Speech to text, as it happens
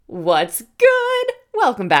What's good?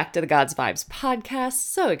 Welcome back to the God's Vibes podcast.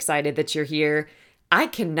 So excited that you're here. I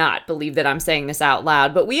cannot believe that I'm saying this out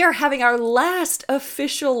loud, but we are having our last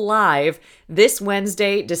official live this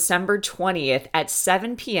Wednesday, December 20th at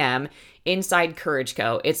 7 p.m. inside Courage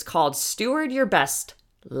Co. It's called Steward Your Best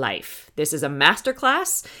Life. This is a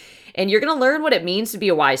masterclass, and you're going to learn what it means to be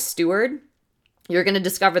a wise steward. You're going to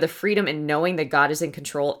discover the freedom in knowing that God is in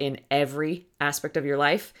control in every aspect of your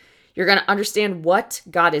life. You're going to understand what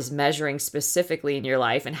God is measuring specifically in your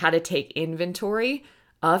life and how to take inventory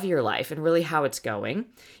of your life and really how it's going.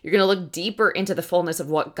 You're going to look deeper into the fullness of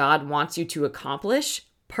what God wants you to accomplish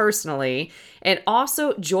personally, and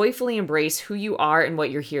also joyfully embrace who you are and what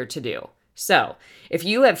you're here to do. So, if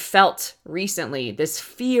you have felt recently this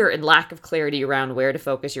fear and lack of clarity around where to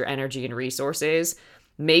focus your energy and resources,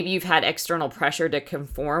 maybe you've had external pressure to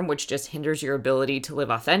conform, which just hinders your ability to live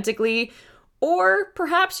authentically, or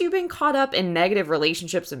perhaps you've been caught up in negative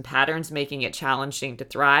relationships and patterns, making it challenging to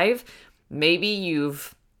thrive. Maybe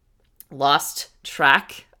you've lost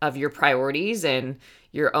track of your priorities and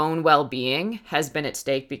your own well-being has been at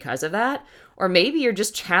stake because of that. Or maybe you're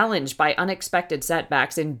just challenged by unexpected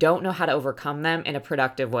setbacks and don't know how to overcome them in a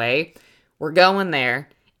productive way. We're going there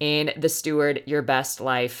in the Steward Your Best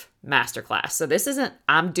Life masterclass. So this isn't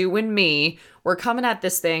I'm doing me. We're coming at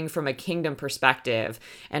this thing from a kingdom perspective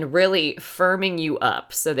and really firming you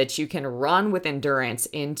up so that you can run with endurance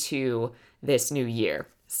into this new year.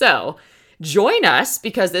 So join us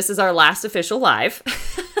because this is our last official live.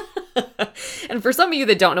 And for some of you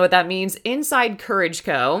that don't know what that means, inside Courage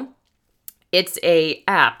Co., it's a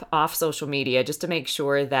app off social media just to make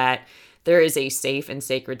sure that there is a safe and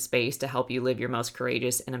sacred space to help you live your most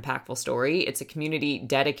courageous and impactful story. It's a community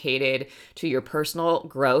dedicated to your personal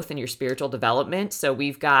growth and your spiritual development. So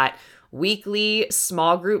we've got weekly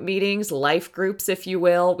small group meetings, life groups, if you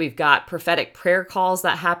will. We've got prophetic prayer calls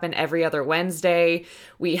that happen every other Wednesday.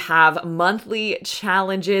 We have monthly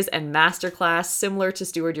challenges and masterclass similar to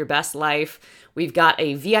Steward Your Best Life. We've got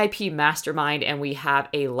a VIP mastermind, and we have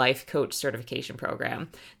a life coach certification program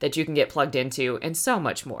that you can get plugged into, and so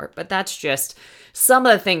much more. But that's just some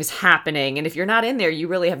of the things happening. And if you're not in there, you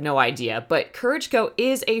really have no idea. But Courage Co.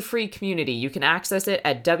 is a free community. You can access it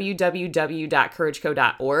at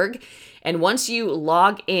www.courageco.org. And once you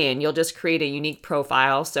log in, you'll just create a unique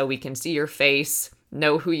profile so we can see your face,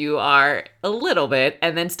 know who you are a little bit,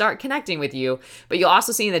 and then start connecting with you. But you'll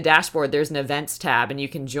also see in the dashboard, there's an events tab, and you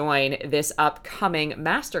can join this upcoming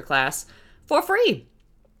masterclass for free.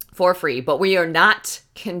 But we are not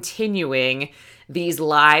continuing these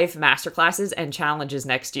live masterclasses and challenges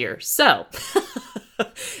next year. So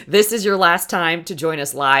this is your last time to join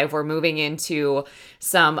us live. We're moving into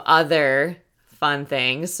some other fun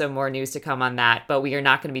things, so more news to come on that, but we are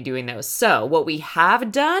not going to be doing those. So what we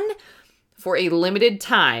have done for a limited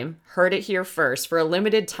time, heard it here first, for a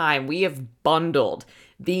limited time, we have bundled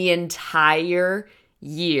the entire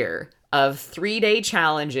year of 3-day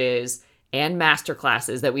challenges and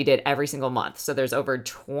masterclasses that we did every single month. So there's over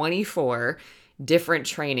 24 different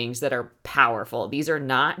trainings that are powerful. These are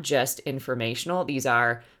not just informational. These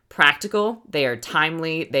are practical. They are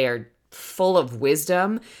timely. They are full of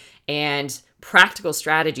wisdom and practical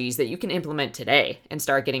strategies that you can implement today and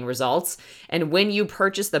start getting results. And when you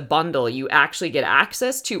purchase the bundle, you actually get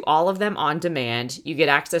access to all of them on demand. You get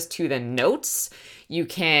access to the notes. You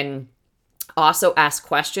can also ask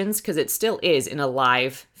questions because it still is in a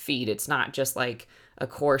live feed. It's not just like a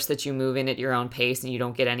course that you move in at your own pace and you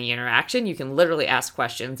don't get any interaction. You can literally ask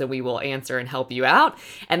questions and we will answer and help you out.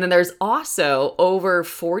 And then there's also over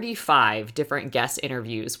 45 different guest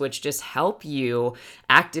interviews, which just help you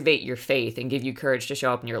activate your faith and give you courage to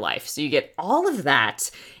show up in your life. So you get all of that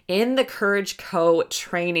in the Courage Co.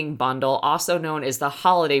 training bundle, also known as the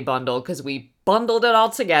holiday bundle, because we bundled it all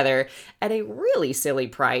together at a really silly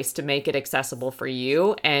price to make it accessible for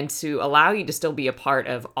you and to allow you to still be a part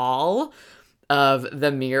of all of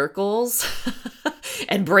the miracles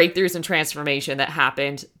and breakthroughs and transformation that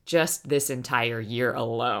happened just this entire year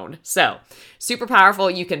alone. So super powerful.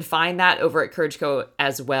 You can find that over at Courage Co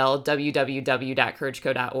as well,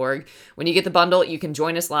 www.courageco.org. When you get the bundle, you can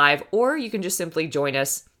join us live, or you can just simply join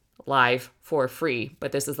us live for free.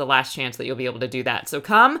 But this is the last chance that you'll be able to do that. So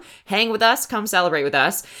come hang with us, come celebrate with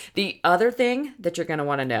us. The other thing that you're going to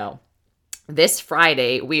want to know, this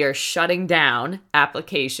Friday, we are shutting down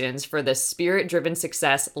applications for the Spirit Driven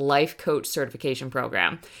Success Life Coach Certification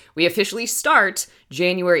Program. We officially start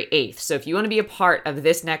January 8th. So if you want to be a part of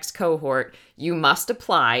this next cohort, you must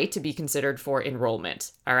apply to be considered for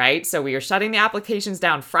enrollment. All right. So we are shutting the applications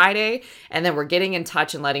down Friday, and then we're getting in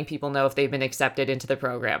touch and letting people know if they've been accepted into the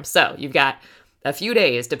program. So you've got a few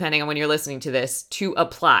days, depending on when you're listening to this, to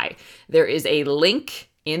apply. There is a link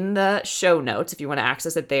in the show notes if you want to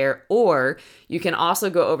access it there, or you can also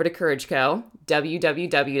go over to Courage Co,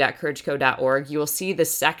 www.courageco.org. You will see the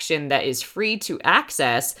section that is free to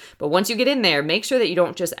access, but once you get in there, make sure that you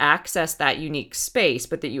don't just access that unique space,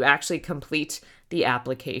 but that you actually complete the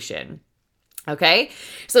application. Okay,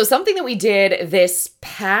 so something that we did this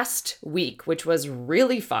past week, which was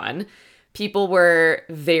really fun. People were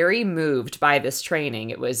very moved by this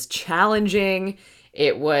training. It was challenging.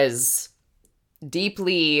 It was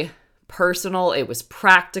deeply personal. It was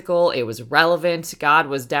practical. It was relevant. God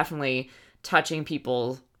was definitely touching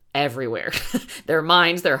people everywhere. Their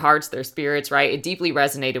minds, their hearts, their spirits, right? It deeply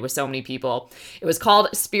resonated with so many people. It was called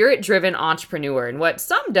Spirit-Driven Entrepreneur. And what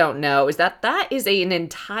some don't know is that that is an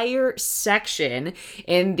entire section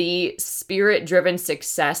in the Spirit-Driven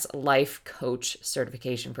Success Life Coach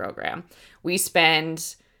Certification Program. We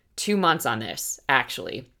spend 2 months on this,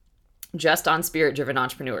 actually, just on spirit-driven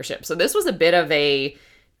entrepreneurship. So this was a bit of a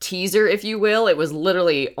teaser, if you will. It was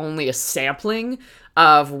literally only a sampling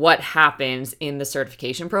of what happens in the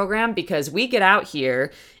certification program, because we get out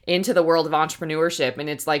here into the world of entrepreneurship and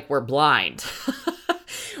it's like we're blind.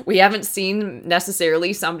 We haven't seen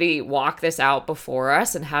necessarily somebody walk this out before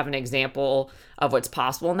us and have an example of what's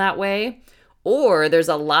possible in that way. Or there's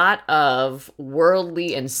a lot of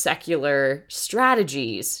worldly and secular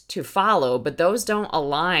strategies to follow, but those don't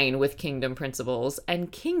align with kingdom principles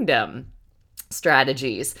and kingdom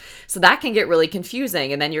strategies. So that can get really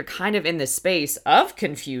confusing. And then you're kind of in this space of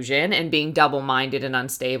confusion and being double-minded and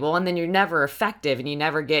unstable. And then you're never effective and you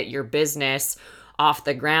never get your business off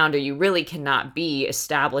the ground, or you really cannot be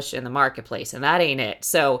established in the marketplace. And that ain't it.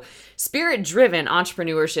 So spirit-driven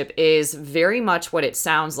entrepreneurship is very much what it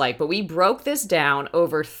sounds like, but we broke this down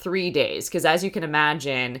over 3 days because, as you can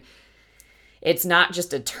imagine, it's not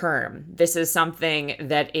just a term. This is something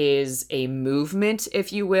that is a movement,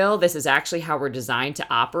 if you will. This is actually how we're designed to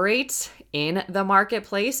operate in the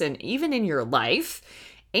marketplace and even in your life.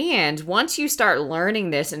 And once you start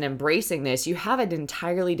learning this and embracing this, you have an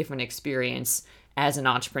entirely different experience as an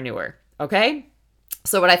entrepreneur, okay?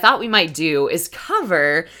 So what I thought we might do is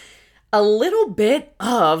cover a little bit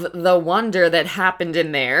of the wonder that happened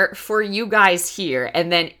in there for you guys here.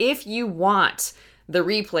 And then if you want the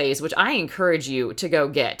replays, which I encourage you to go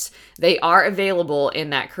get, they are available in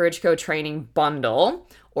that Courage Co training bundle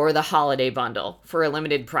or the holiday bundle for a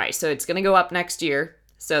limited price. So it's going to go up next year.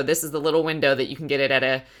 So this is the little window that you can get it at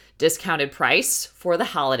a discounted price for the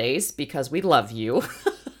holidays because we love you.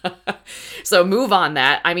 So move on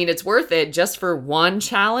that. I mean, it's worth it just for one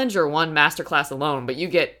challenge or one masterclass alone, but you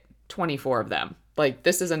get 24 of them. Like,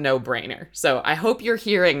 this is a no-brainer. So I hope you're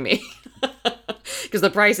hearing me because the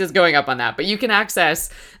price is going up on that, but you can access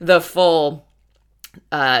the full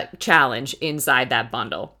challenge inside that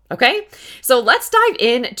bundle. Okay, so let's dive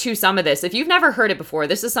into some of this. If you've never heard it before,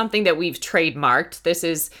 this is something that we've trademarked. This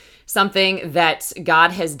is something that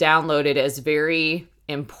God has downloaded as very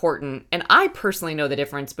important. And I personally know the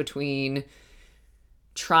difference between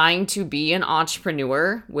trying to be an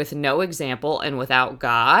entrepreneur with no example and without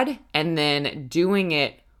God, and then doing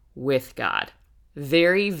it with God.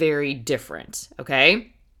 Very, very different,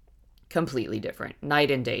 okay? Completely different,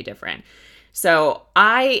 night and day different. So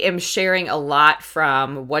I am sharing a lot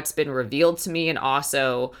from what's been revealed to me and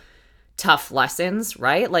also tough lessons,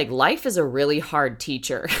 right? Like, life is a really hard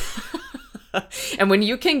teacher. And when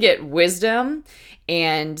you can get wisdom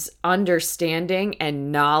and understanding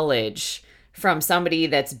and knowledge from somebody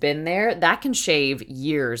that's been there, that can shave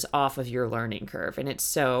years off of your learning curve. And it's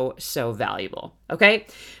so, so valuable. Okay.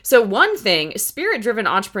 So one thing, spirit-driven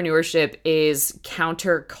entrepreneurship is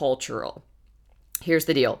countercultural. Here's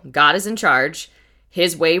the deal. God is in charge.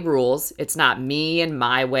 His way rules. It's not me and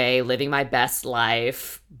my way, living my best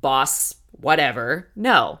life, boss, whatever.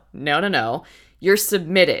 No. You're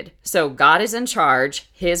submitted. So God is in charge.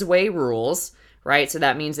 His way rules, right? So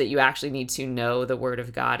that means that you actually need to know the word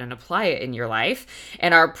of God and apply it in your life.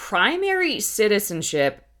 And our primary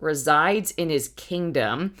citizenship resides in his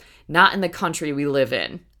kingdom, not in the country we live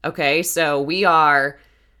in. Okay, so we are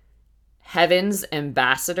heaven's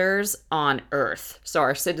ambassadors on earth. So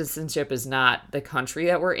our citizenship is not the country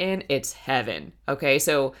that we're in, it's heaven. Okay,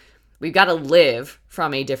 so we've got to live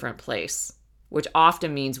from a different place, which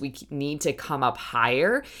often means we need to come up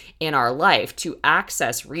higher in our life to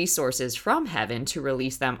access resources from heaven to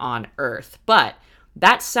release them on earth. But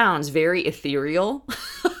that sounds very ethereal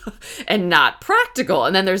and not practical.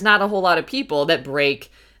 And then there's not a whole lot of people that break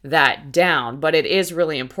that down, but it is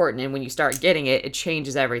really important. And when you start getting it, it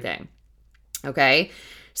changes everything. Okay.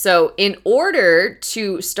 So, in order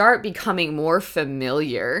to start becoming more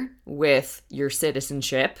familiar with your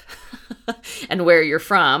citizenship and where you're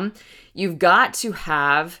from, you've got to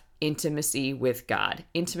have intimacy with God.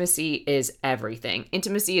 Intimacy is everything.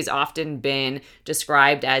 Intimacy has often been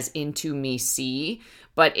described as into me see,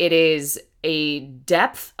 but it is a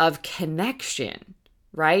depth of connection,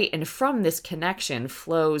 right? And from this connection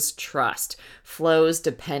flows trust, flows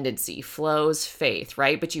dependency, flows faith,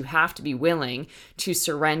 right? But you have to be willing to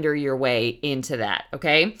surrender your way into that,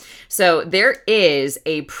 okay? So there is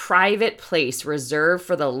a private place reserved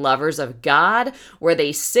for the lovers of God where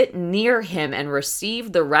they sit near him and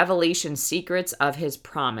receive the revelation secrets of his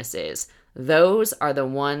promises. Those are the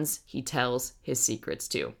ones he tells his secrets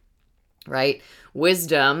to, right?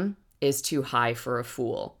 Wisdom is too high for a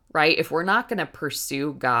fool, right? If we're not going to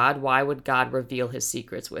pursue God, why would God reveal his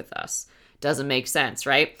secrets with us? Doesn't make sense,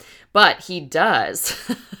 right? But he does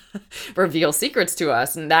reveal secrets to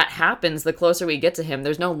us, and that happens the closer we get to him.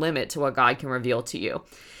 There's no limit to what God can reveal to you.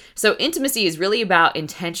 So intimacy is really about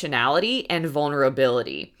intentionality and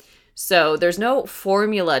vulnerability. So there's no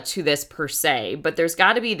formula to this per se, but there's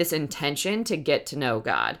got to be this intention to get to know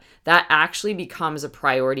God. That actually becomes a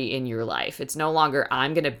priority in your life. It's no longer,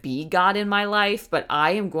 I'm going to be God in my life, but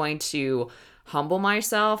I am going to humble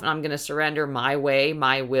myself and I'm going to surrender my way,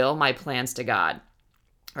 my will, my plans to God,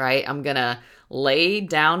 right? I'm going to lay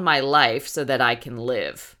down my life so that I can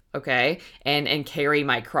live, okay? And carry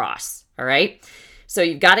my cross, all right? So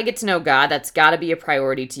you've got to get to know God. That's got to be a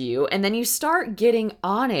priority to you. And then you start getting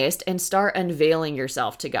honest and start unveiling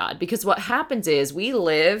yourself to God. Because what happens is we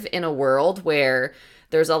live in a world where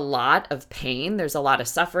there's a lot of pain, there's a lot of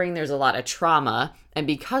suffering, there's a lot of trauma. And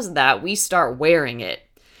because of that, we start wearing it.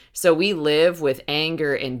 So we live with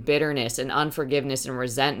anger and bitterness and unforgiveness and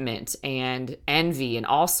resentment and envy and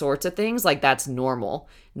all sorts of things like that's normal.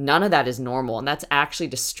 None of that is normal. And that's actually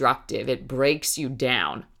destructive. It breaks you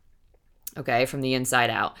down, okay, from the inside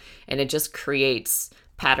out. And it just creates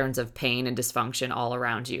patterns of pain and dysfunction all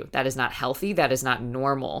around you. That is not healthy. That is not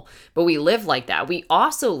normal. But we live like that. We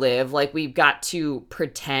also live like we've got to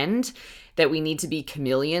pretend that we need to be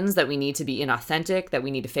chameleons, that we need to be inauthentic, that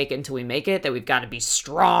we need to fake it until we make it, that we've got to be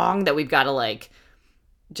strong, that we've got to like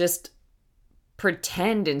just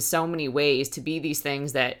pretend in so many ways to be these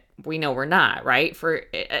things that we know we're not, right? For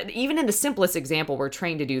even in the simplest example, we're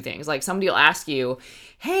trained to do things. Like somebody will ask you,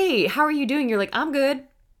 hey, how are you doing? You're like, I'm good.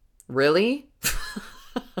 Really?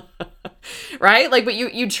 Right? Like, but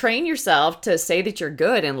you train yourself to say that you're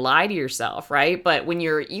good and lie to yourself, right? But when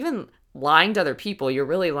you're even lying to other people, you're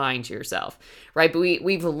really lying to yourself, right? But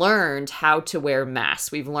we've learned how to wear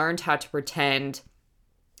masks. We've learned how to pretend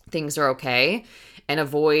things are okay and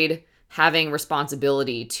avoid having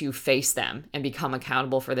responsibility to face them and become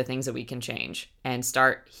accountable for the things that we can change and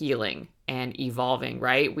start healing and evolving,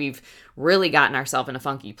 right? We've really gotten ourselves in a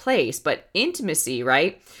funky place, but intimacy,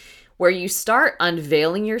 right? Where you start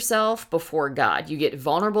unveiling yourself before God. You get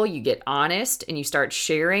vulnerable, you get honest, and you start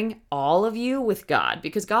sharing all of you with God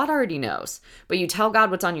because God already knows. But you tell God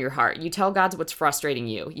what's on your heart. You tell God what's frustrating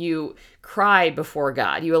you. You cry before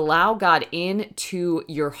God. You allow God into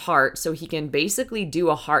your heart so he can basically do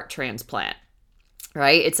a heart transplant,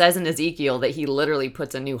 right? It says in Ezekiel that he literally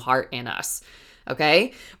puts a new heart in us.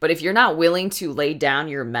 Okay. But if you're not willing to lay down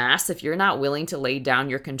your mask, if you're not willing to lay down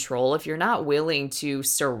your control, if you're not willing to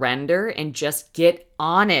surrender and just get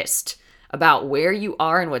honest about where you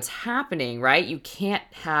are and what's happening, right? You can't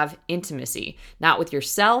have intimacy, not with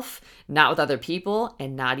yourself, not with other people,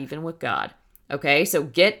 and not even with God. Okay. So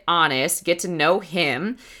get honest, get to know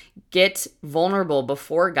him, get vulnerable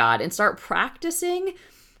before God, and start practicing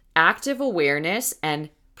active awareness and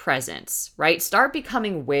presence, right? Start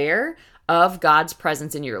becoming aware of God's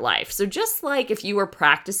presence in your life. So just like if you were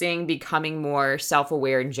practicing becoming more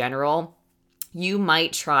self-aware in general, you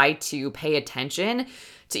might try to pay attention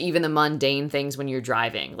to even the mundane things when you're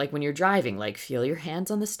driving. Like when you're driving, like feel your hands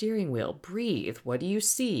on the steering wheel, breathe. What do you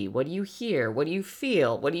see? What do you hear? What do you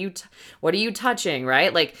feel? What are you touching,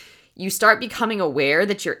 right? Like you start becoming aware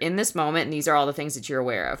that you're in this moment and these are all the things that you're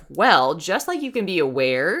aware of. Well, just like you can be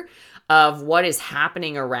aware of what is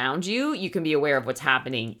happening around you, you can be aware of what's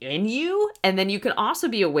happening in you, and then you can also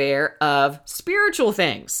be aware of spiritual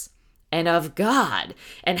things and of God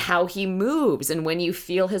and how he moves and when you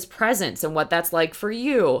feel his presence and what that's like for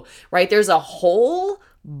you, right? There's a whole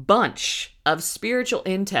bunch of spiritual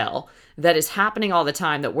intel that is happening all the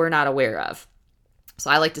time that we're not aware of. So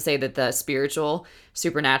I like to say that the spiritual,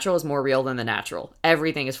 supernatural is more real than the natural.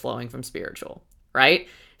 Everything is flowing from spiritual, right?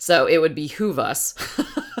 So it would behoove us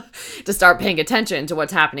to start paying attention to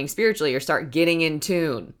what's happening spiritually or start getting in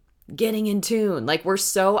tune. Like we're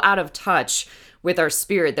so out of touch with our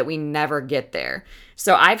spirit that we never get there.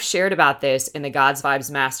 So I've shared about this in the God's Vibes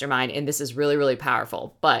Mastermind, and this is really, really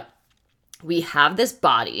powerful. But we have this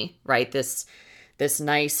body, right? This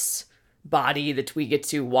nice body that we get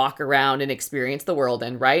to walk around and experience the world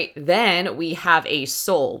in, right? Then we have a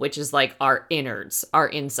soul, which is like our innards, our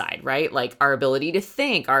inside, right? Like our ability to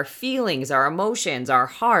think, our feelings, our emotions, our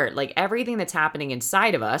heart, like everything that's happening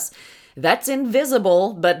inside of us that's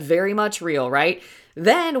invisible, but very much real, right?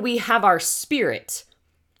 Then we have our spirit,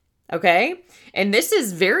 okay? And this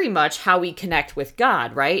is very much how we connect with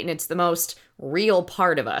God, right? And it's the most real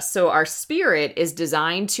part of us. So our spirit is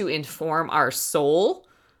designed to inform our soul,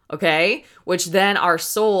 okay? Which then our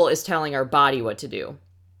soul is telling our body what to do.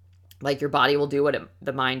 Like your body will do what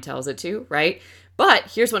the mind tells it to, right?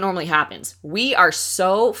 But here's what normally happens. We are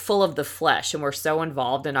so full of the flesh and we're so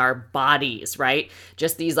involved in our bodies, right?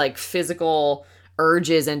 Just these like physical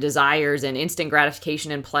urges and desires and instant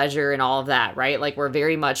gratification and pleasure and all of that, right? Like we're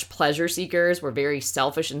very much pleasure seekers. We're very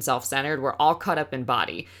selfish and self-centered. We're all caught up in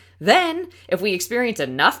body. Then if we experience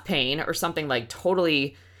enough pain or something like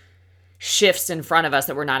totally shifts in front of us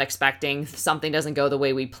that we're not expecting, something doesn't go the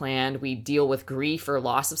way we planned, we deal with grief or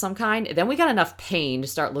loss of some kind, then we got enough pain to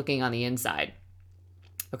start looking on the inside.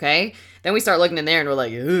 Okay? Then we start looking in there and we're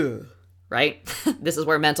like, ugh, right? This is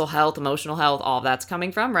where mental health, emotional health, all of that's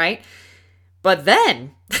coming from, right? But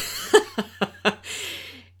then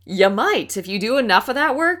you might, if you do enough of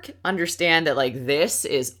that work, understand that like this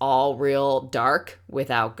is all real dark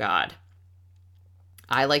without God.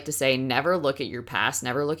 I like to say, never look at your past,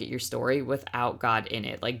 never look at your story without God in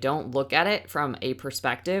it. Like, don't look at it from a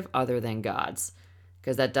perspective other than God's,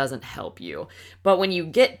 because that doesn't help you. But when you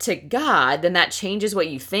get to God, then that changes what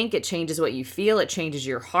you think, it changes what you feel, it changes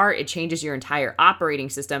your heart, it changes your entire operating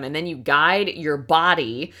system, and then you guide your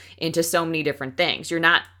body into so many different things. You're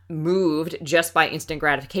not moved just by instant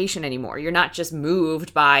gratification anymore. You're not just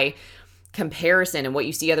moved by comparison and what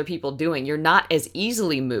you see other people doing. You're not as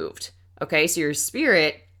easily moved. Okay, so your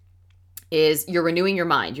spirit is, you're renewing your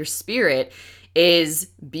mind. Your spirit is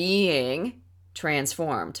being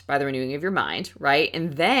transformed by the renewing of your mind, right?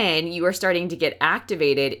 And then you are starting to get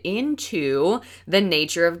activated into the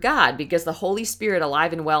nature of God, because the Holy Spirit,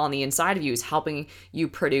 alive and well on the inside of you, is helping you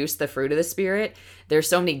produce the fruit of the Spirit. There's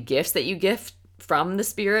so many gifts that you gift from the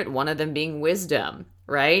Spirit, one of them being wisdom,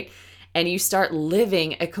 right? And you start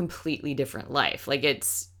living a completely different life. Like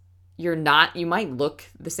you might look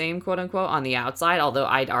the same, quote unquote, on the outside, although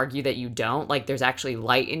I'd argue that you don't. Like there's actually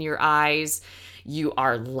light in your eyes. You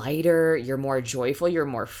are lighter, you're more joyful, you're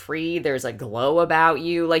more free. There's a glow about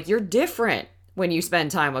you. Like you're different when you spend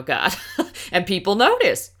time with God and people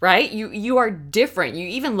notice, right? You are different. You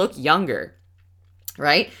even look younger,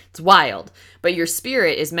 right? It's wild. But your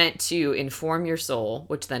spirit is meant to inform your soul,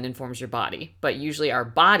 which then informs your body. But usually our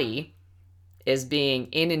body is being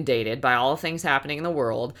inundated by all the things happening in the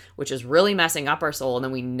world, which is really messing up our soul, and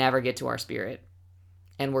then we never get to our spirit.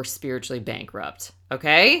 And we're spiritually bankrupt,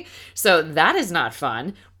 okay? So that is not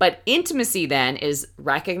fun. But intimacy then is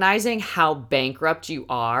recognizing how bankrupt you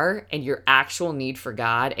are and your actual need for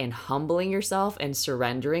God, and humbling yourself and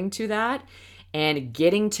surrendering to that and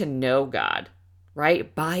getting to know God,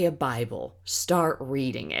 right? Buy a Bible, start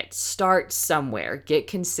reading it, start somewhere, get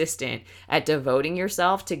consistent at devoting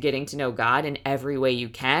yourself to getting to know God in every way you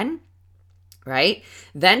can, right?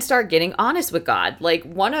 Then start getting honest with God. Like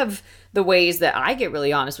one of the ways that I get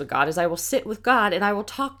really honest with God is I will sit with God and I will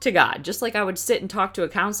talk to God. Just like I would sit and talk to a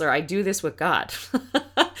counselor, I do this with God.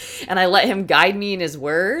 And I let him guide me in his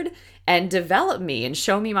word and develop me and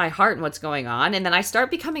show me my heart and what's going on. And then I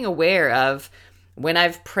start becoming aware of when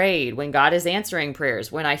I've prayed, when God is answering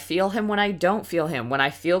prayers, when I feel him, when I don't feel him, when I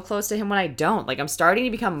feel close to him, when I don't. Like I'm starting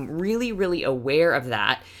to become really, really aware of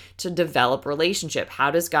that to develop relationship.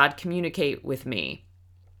 How does God communicate with me?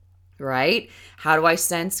 Right? How do I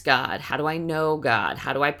sense God? How do I know God?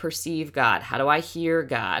 How do I perceive God? How do I hear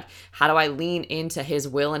God? How do I lean into his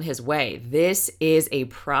will and his way? This is a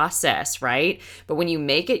process, right? But when you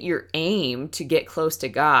make it your aim to get close to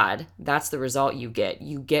God, that's the result you get.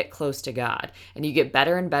 You get close to God and you get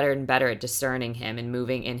better and better and better at discerning him and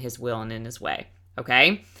moving in his will and in his way.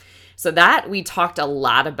 Okay? So that we talked a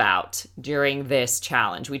lot about during this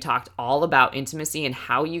challenge. We talked all about intimacy and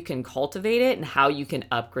how you can cultivate it and how you can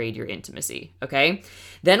upgrade your intimacy, okay?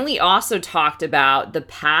 Then we also talked about the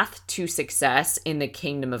path to success in the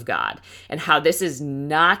kingdom of God and how this is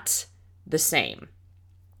not the same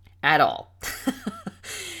at all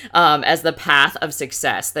as the path of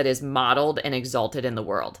success that is modeled and exalted in the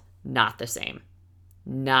world. Not the same.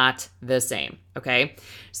 Not the same, okay?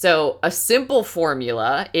 So a simple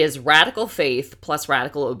formula is radical faith plus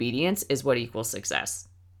radical obedience is what equals success.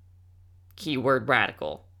 keyword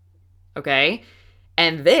radical. Okay?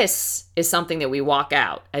 And this is something that we walk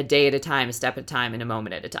out a day at a time, a step at a time, and a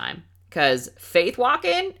moment at a time. Because faith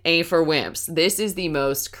walking ain't for wimps. This is the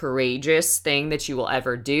most courageous thing that you will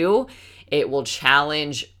ever do. It will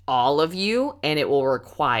challenge all of you, and it will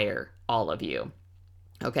require all of you.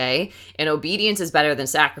 Okay? And obedience is better than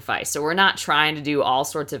sacrifice. So we're not trying to do all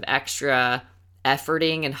sorts of extra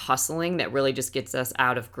efforting and hustling that really just gets us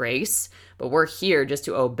out of grace. But we're here just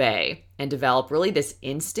to obey and develop really this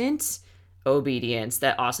instant obedience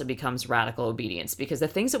that also becomes radical obedience, because the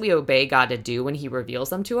things that we obey God to do when he reveals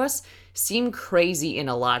them to us seem crazy and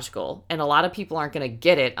illogical, and a lot of people aren't going to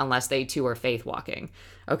get it unless they too are faith walking.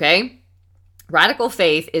 Okay? Radical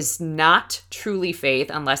faith is not truly faith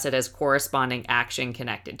unless it has corresponding action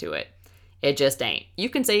connected to it. It just ain't. You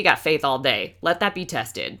can say you got faith all day. Let that be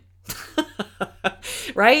tested.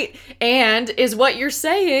 Right? And is what you're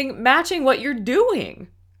saying matching what you're doing?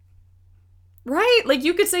 Right? Like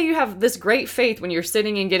you could say you have this great faith when you're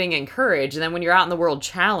sitting and getting encouraged, and then when you're out in the world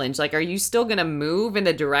challenged, like, are you still going to move in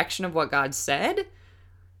the direction of what God said?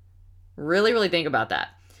 Really, really think about that.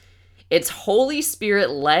 It's Holy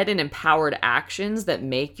Spirit led and empowered actions that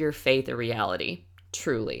make your faith a reality.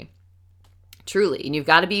 Truly. Truly. And you've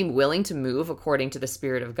got to be willing to move according to the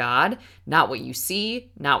Spirit of God, not what you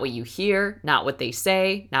see, not what you hear, not what they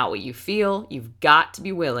say, not what you feel. You've got to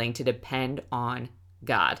be willing to depend on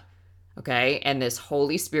God. Okay? And this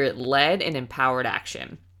Holy Spirit led and empowered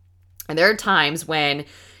action. And there are times when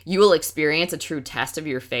you will experience a true test of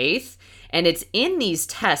your faith. And it's in these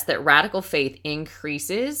tests that radical faith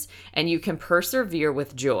increases and you can persevere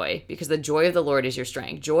with joy, because the joy of the Lord is your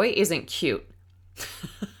strength. Joy isn't cute.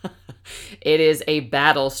 It is a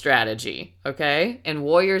battle strategy. Okay? And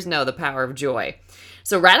warriors know the power of joy.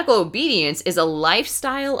 So radical obedience is a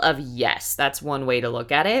lifestyle of yes. That's one way to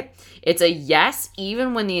look at it. It's a yes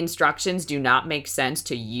even when the instructions do not make sense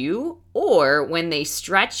to you or when they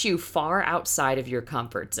stretch you far outside of your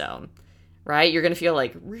comfort zone, right? You're going to feel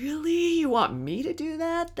like, really? You want me to do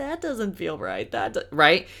that? That doesn't feel right.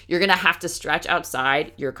 Right? You're going to have to stretch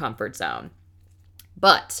outside your comfort zone.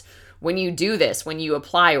 But when you do this, when you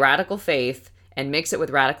apply radical faith and mix it with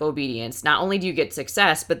radical obedience, not only do you get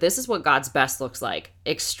success, but this is what God's best looks like: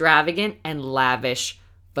 extravagant and lavish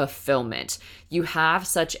fulfillment. You have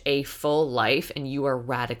such a full life and you are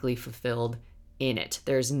radically fulfilled in it.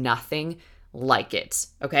 There's nothing like it,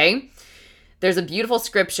 okay? There's a beautiful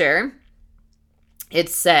scripture. It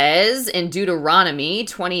says in Deuteronomy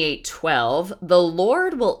 28:12, "The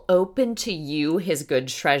Lord will open to you his good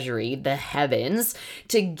treasury, the heavens,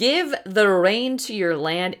 to give the rain to your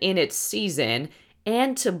land in its season,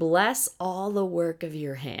 and to bless all the work of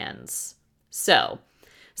your hands." So,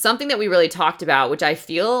 something that we really talked about, which I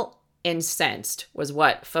feel incensed was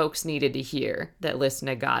what folks needed to hear that listen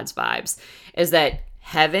to God's vibes, is that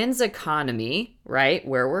heaven's economy, right,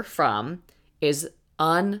 where we're from, is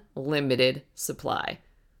unlimited supply.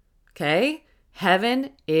 Okay? Heaven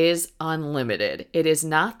is unlimited. It is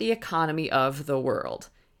not the economy of the world.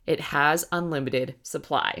 It has unlimited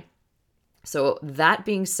supply. So that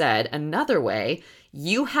being said, another way,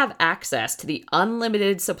 you have access to the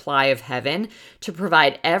unlimited supply of heaven to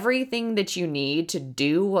provide everything that you need to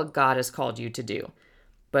do what God has called you to do.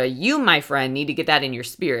 But you, my friend, need to get that in your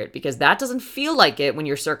spirit, because that doesn't feel like it when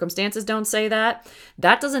your circumstances don't say that.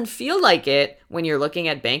 That doesn't feel like it when you're looking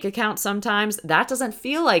at bank accounts sometimes. That doesn't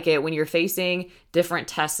feel like it when you're facing different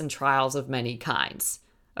tests and trials of many kinds.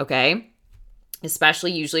 Okay?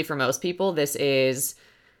 Especially usually for most people, this is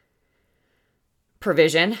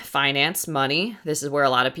provision, finance, money. This is where a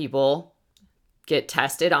lot of people get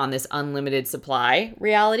tested on this unlimited supply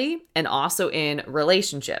reality, and also in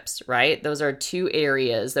relationships, right? Those are two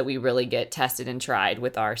areas that we really get tested and tried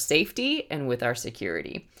with our safety and with our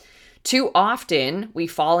security. Too often, we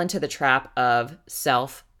fall into the trap of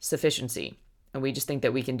self-sufficiency, and we just think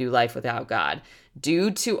that we can do life without God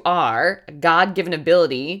due to our God-given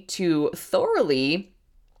ability to thoroughly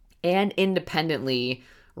and independently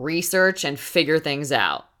research and figure things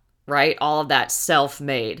out, right? All of that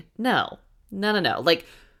self-made. No. Like,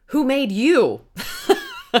 who made you?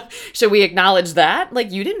 Should we acknowledge that?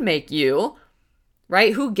 Like, you didn't make you,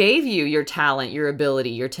 right? Who gave you your talent, your ability,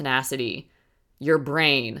 your tenacity, your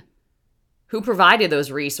brain? Who provided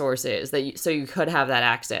those resources so you could have that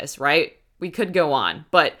access, right? We could go on,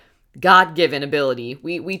 but God-given ability,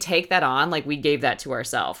 we take that on like we gave that to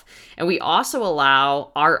ourselves. And we also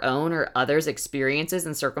allow our own or others' experiences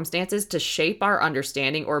and circumstances to shape our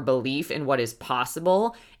understanding or belief in what is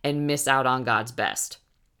possible and miss out on God's best.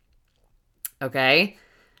 Okay?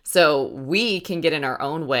 So we can get in our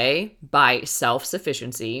own way by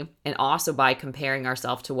self-sufficiency and also by comparing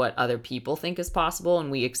ourselves to what other people think is possible,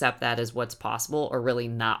 and we accept that as what's possible or really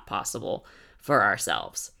not possible for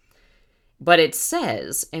ourselves. But it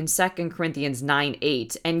says in 2 Corinthians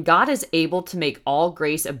 9:8, and God is able to make all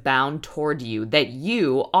grace abound toward you, that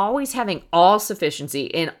you, always having all sufficiency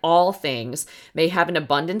in all things, may have an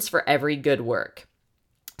abundance for every good work.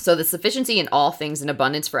 So the sufficiency in all things and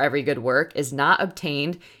abundance for every good work is not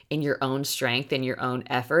obtained in your own strength, in your own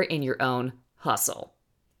effort, in your own hustle,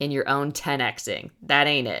 in your own 10xing. That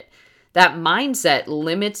ain't it. That mindset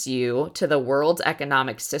limits you to the world's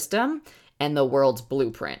economic system and the world's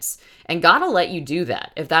blueprints. And God will let you do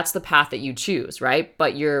that if that's the path that you choose, right?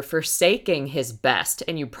 But you're forsaking his best,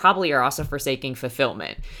 and you probably are also forsaking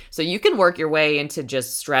fulfillment. So you can work your way into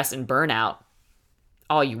just stress and burnout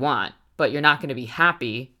all you want, but you're not going to be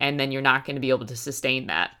happy, and then you're not going to be able to sustain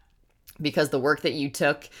that, because the work that you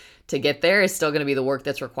took to get there is still going to be the work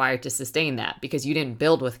that's required to sustain that, because you didn't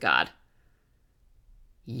build with God.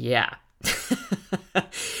 Yeah.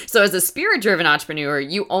 So as a spirit-driven entrepreneur,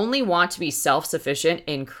 you only want to be self-sufficient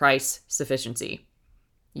in Christ's sufficiency.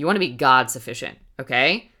 You want to be God-sufficient,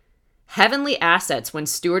 okay? Heavenly assets, when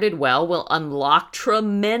stewarded well, will unlock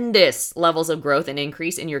tremendous levels of growth and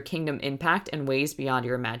increase in your kingdom impact in ways beyond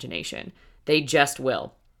your imagination. They just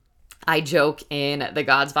will. I joke in the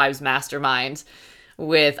God's Vibes Mastermind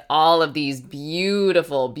with all of these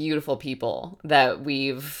beautiful, beautiful people that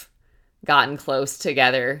we've gotten close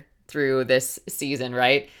together through this season,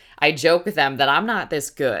 right? I joke with them that I'm not this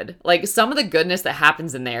good. Like, some of the goodness that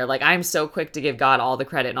happens in there, like, I'm so quick to give God all the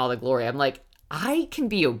credit and all the glory. I'm like, I can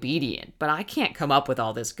be obedient, but I can't come up with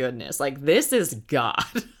all this goodness. Like, this is God,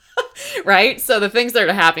 right? So the things that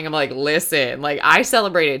are happening, I'm like, listen, like, I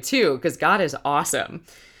celebrate it too, because God is awesome.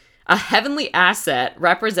 A heavenly asset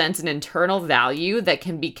represents an internal value that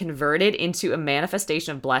can be converted into a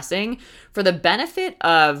manifestation of blessing for the benefit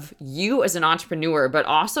of you as an entrepreneur, but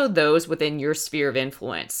also those within your sphere of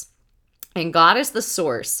influence. And God is the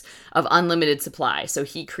source of unlimited supply. So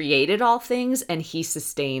he created all things and he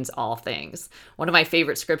sustains all things. One of my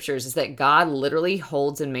favorite scriptures is that God literally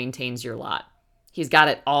holds and maintains your lot. He's got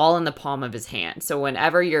it all in the palm of his hand. So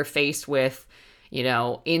whenever you're faced with,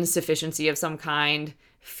 insufficiency of some kind,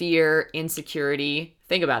 fear, insecurity,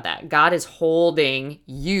 think about that. God is holding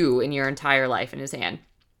you in your entire life in his hand.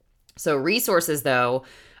 So resources, though,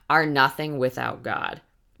 are nothing without God.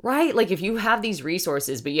 Right? Like, if you have these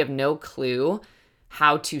resources, but you have no clue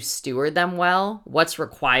how to steward them well, what's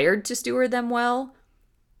required to steward them well,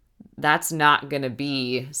 that's not going to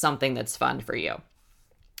be something that's fun for you.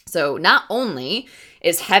 So not only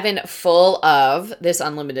is heaven full of this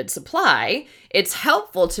unlimited supply, it's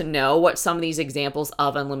helpful to know what some of these examples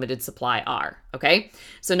of unlimited supply are. Okay.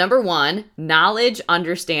 So number one, knowledge,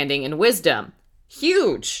 understanding, and wisdom.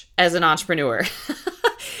 Huge as an entrepreneur.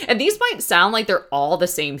 And these might sound like they're all the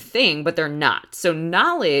same thing, but they're not. So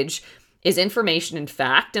knowledge is information and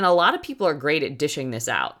fact, and a lot of people are great at dishing this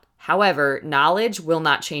out. However, knowledge will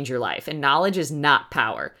not change your life, and knowledge is not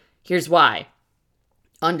power. Here's why.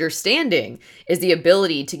 Understanding is the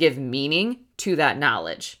ability to give meaning to that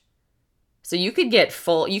knowledge. So you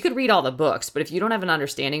could read all the books, but if you don't have an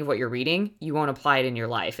understanding of what you're reading, you won't apply it in your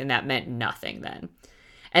life, and that meant nothing then.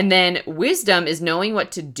 And then wisdom is knowing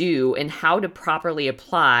what to do and how to properly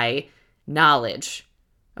apply knowledge.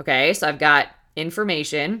 Okay, so I've got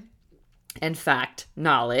information and fact,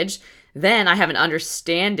 knowledge. Then I have an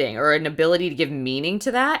understanding or an ability to give meaning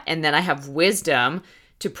to that. And then I have wisdom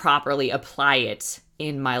to properly apply it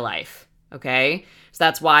in my life. Okay, so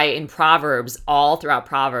that's why in Proverbs, all throughout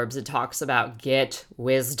Proverbs, it talks about get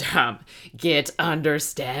wisdom, get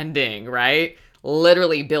understanding, right?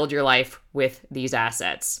 Literally build your life with these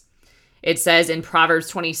assets. It says in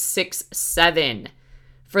Proverbs 26:7,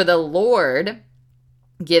 for the Lord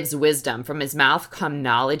gives wisdom. From his mouth come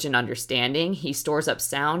knowledge and understanding. He stores up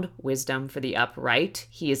sound wisdom for the upright.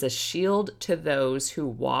 He is a shield to those who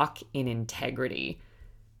walk in integrity.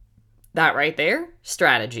 That right there,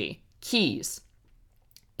 strategy, keys.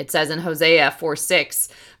 It says in Hosea 4:6,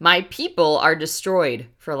 my people are destroyed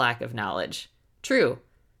for lack of knowledge. True.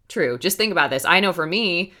 Just think about this. I know for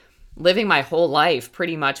me, living my whole life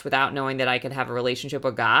pretty much without knowing that I could have a relationship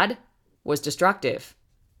with God was destructive.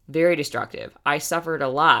 Very destructive. I suffered a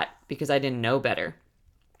lot because I didn't know better.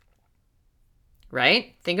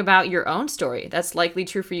 Right? Think about your own story. That's likely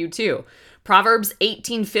true for you too. Proverbs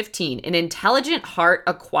 18:15, an intelligent heart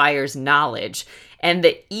acquires knowledge, and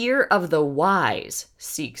the ear of the wise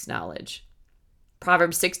seeks knowledge.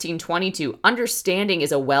 Proverbs 16:22, understanding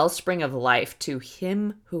is a wellspring of life to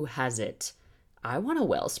him who has it. I want a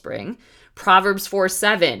wellspring. Proverbs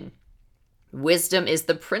 4:7. Wisdom is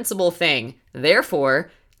the principal thing. Therefore,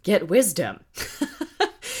 get wisdom.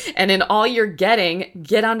 And in all you're getting,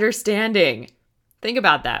 get understanding. Think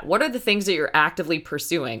about that. What are the things that you're actively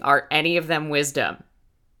pursuing? Are any of them wisdom?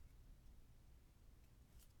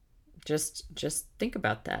 Just think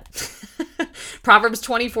about that. Proverbs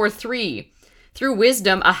 24:3. Through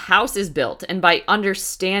wisdom, a house is built, and by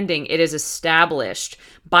understanding, it is established.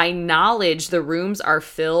 By knowledge, the rooms are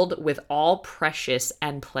filled with all precious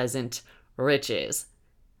and pleasant riches.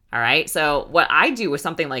 All right. So what I do with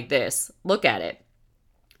something like this, look at it.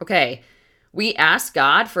 Okay. We ask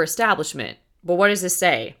God for establishment, but what does this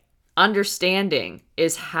say? Understanding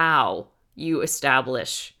is how you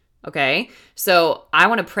establish. Okay. So I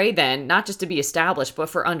want to pray then, not just to be established, but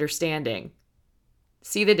for understanding.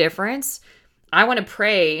 See the difference? I want to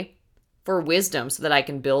pray for wisdom so that I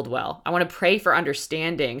can build well. I want to pray for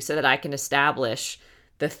understanding so that I can establish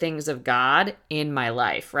the things of God in my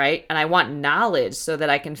life, right? And I want knowledge so that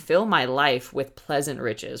I can fill my life with pleasant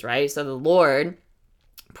riches, right? So the Lord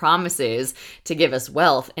promises to give us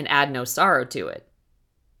wealth and add no sorrow to it.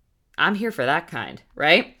 I'm here for that kind,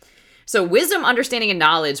 right? So wisdom, understanding, and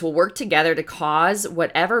knowledge will work together to cause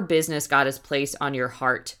whatever business God has placed on your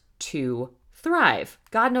heart to thrive.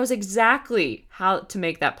 God knows exactly how to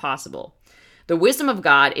make that possible. The wisdom of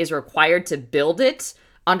God is required to build it.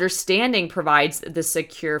 Understanding provides the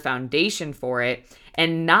secure foundation for it.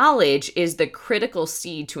 And knowledge is the critical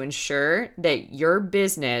seed to ensure that your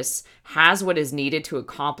business has what is needed to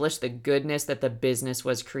accomplish the goodness that the business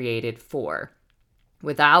was created for.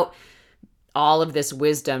 Without all of this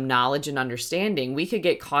wisdom, knowledge, and understanding, we could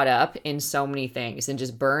get caught up in so many things and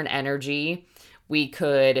just burn energy. We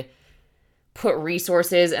could put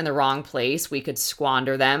resources in the wrong place. We could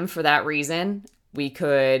squander them for that reason. We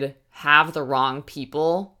could have the wrong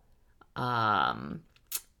people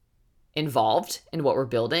involved in what we're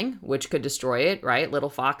building, which could destroy it, right? Little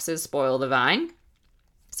foxes spoil the vine.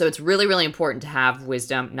 So it's really, really important to have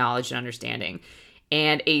wisdom, knowledge, and understanding.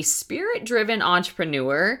 And a spirit-driven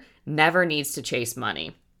entrepreneur never needs to chase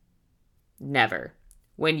money. Never.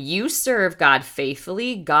 When you serve God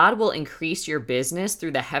faithfully, God will increase your business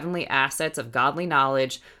through the heavenly assets of godly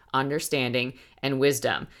knowledge, understanding, and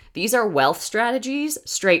wisdom. These are wealth strategies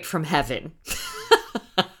straight from heaven.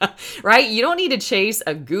 Right? You don't need to chase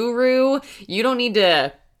a guru. You don't need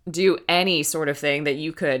to do any sort of thing that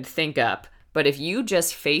you could think up. But if you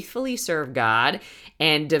just faithfully serve God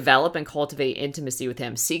and develop and cultivate intimacy with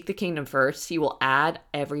Him, seek the kingdom first, He will add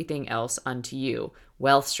everything else unto you.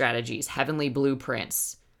 Wealth strategies, heavenly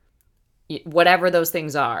blueprints, whatever those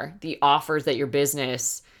things are, the offers that your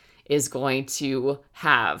business is going to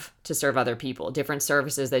have to serve other people, different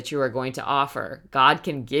services that you are going to offer. God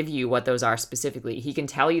can give you what those are specifically. He can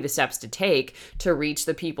tell you the steps to take to reach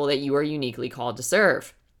the people that you are uniquely called to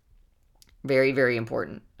serve. Very, very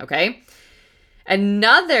important. Okay.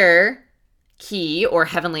 Another key or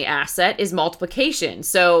heavenly asset is multiplication.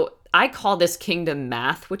 So I call this kingdom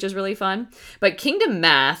math, which is really fun. But kingdom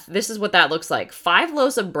math, this is what that looks like. 5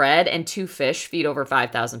 loaves of bread and 2 fish feed over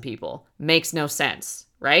 5,000 people. Makes no sense,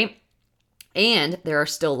 right? And there are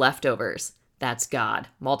still leftovers. That's God.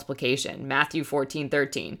 Multiplication. Matthew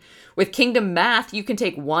 14:13. With kingdom math, you can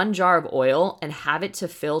take 1 jar of oil and have it to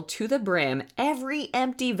fill to the brim every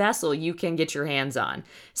empty vessel you can get your hands on.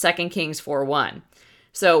 2 Kings 4:1.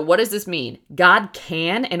 So what does this mean? God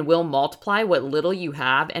can and will multiply what little you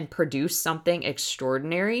have and produce something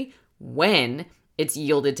extraordinary when it's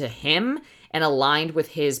yielded to Him and aligned with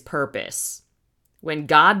His purpose. When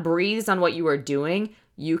God breathes on what you are doing,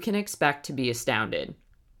 you can expect to be astounded.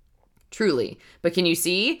 Truly. But can you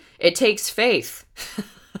see? It takes faith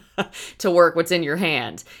to work what's in your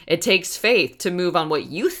hand. It takes faith to move on what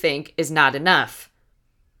you think is not enough.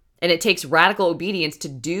 And it takes radical obedience to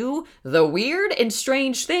do the weird and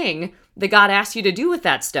strange thing that God asks you to do with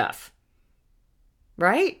that stuff.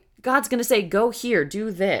 Right? God's going to say, go here,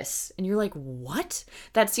 do this. And you're like, what?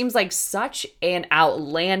 That seems like such an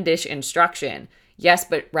outlandish instruction. Yes,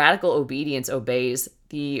 but radical obedience obeys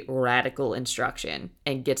the radical instruction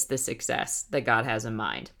and gets the success that God has in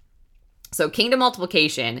mind. So kingdom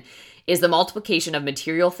multiplication is the multiplication of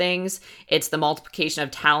material things. It's the multiplication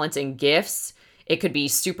of talents and gifts. It could be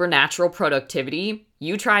supernatural productivity.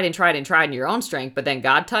 You tried in your own strength, but then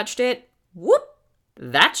God touched it. Whoop!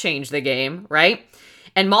 That changed the game, right?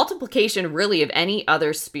 And multiplication really of any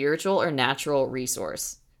other spiritual or natural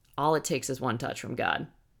resource. All it takes is one touch from God.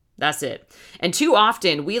 That's it. And too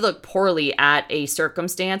often we look poorly at a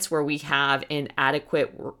circumstance where we have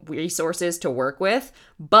inadequate resources to work with,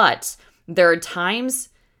 but there are times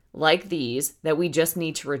like these that we just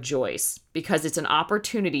need to rejoice because it's an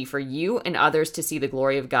opportunity for you and others to see the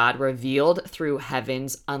glory of God revealed through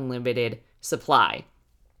heaven's unlimited supply.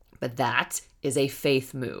 But that is a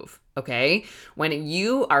faith move, okay? When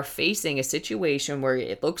you are facing a situation where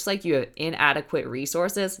it looks like you have inadequate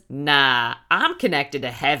resources, I'm connected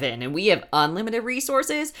to heaven and we have unlimited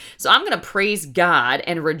resources. So I'm going to praise God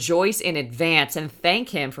and rejoice in advance and thank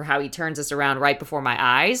him for how he turns us around right before my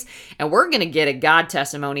eyes. And we're going to get a God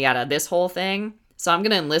testimony out of this whole thing. So I'm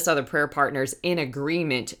going to enlist other prayer partners in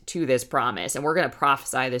agreement to this promise. And we're going to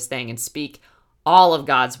prophesy this thing and speak all of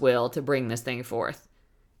God's will to bring this thing forth.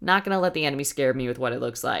 Not going to let the enemy scare me with what it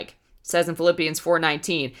looks like. It says in Philippians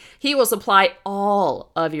 4:19, he will supply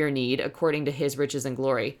all of your need according to his riches and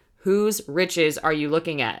glory. Whose riches are you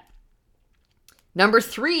looking at? Number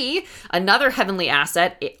 3, another heavenly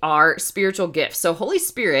asset are spiritual gifts. So Holy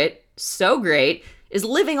Spirit, so great, is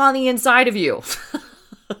living on the inside of you,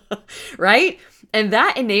 right? And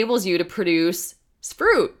that enables you to produce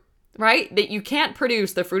fruit, right? That you can't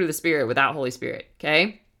produce the fruit of the Spirit without Holy Spirit,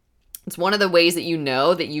 okay? It's one of the ways that you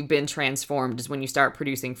know that you've been transformed is when you start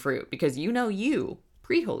producing fruit because you know you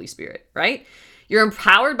pre-Holy Spirit, right? You're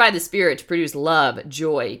empowered by the Spirit to produce love,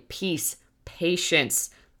 joy, peace, patience,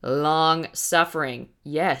 long suffering.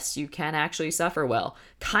 Yes, you can actually suffer well.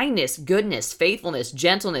 Kindness, goodness, faithfulness,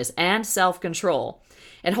 gentleness, and self-control.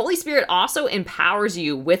 And Holy Spirit also empowers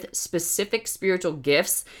you with specific spiritual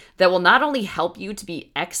gifts that will not only help you to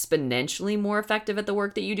be exponentially more effective at the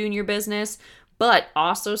work that you do in your business, but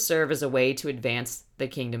also serve as a way to advance the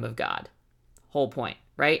kingdom of God. Whole point,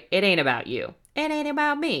 right? It ain't about you. It ain't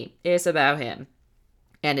about me. It's about him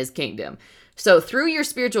and his kingdom. So through your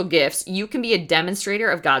spiritual gifts, you can be a demonstrator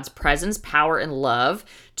of God's presence, power, and love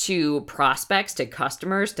to prospects, to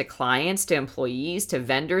customers, to clients, to employees, to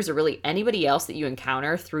vendors, or really anybody else that you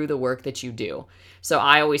encounter through the work that you do. So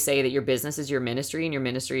I always say that your business is your ministry and your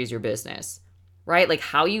ministry is your business. Right? Like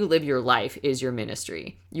how you live your life is your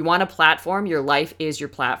ministry. You want a platform, your life is your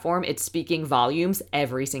platform. It's speaking volumes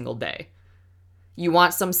every single day. You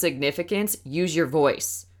want some significance, use your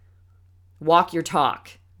voice. Walk your talk.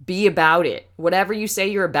 Be about it. Whatever you say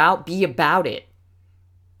you're about, be about it.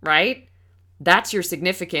 Right? That's your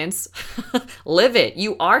significance. Live it.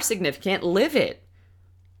 You are significant. Live it.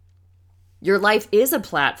 Your life is a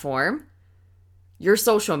platform. Your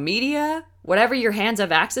social media, whatever your hands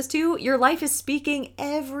have access to, your life is speaking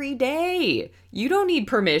every day. You don't need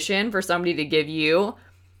permission for somebody to give you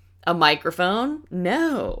a microphone.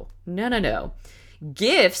 No.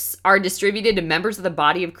 Gifts are distributed to members of the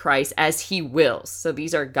body of Christ as he wills. So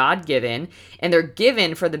these are God-given, and they're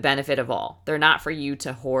given for the benefit of all. They're not for you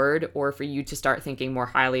to hoard or for you to start thinking more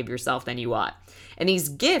highly of yourself than you ought. And these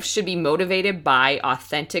gifts should be motivated by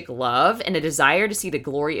authentic love and a desire to see the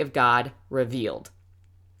glory of God revealed.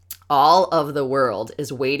 All of the world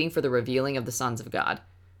is waiting for the revealing of the sons of God.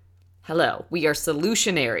 Hello, we are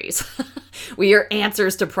solutionaries. We are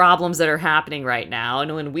answers to problems that are happening right now.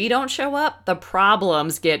 And when we don't show up, the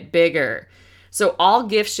problems get bigger. So all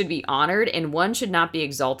gifts should be honored and one should not be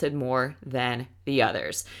exalted more than the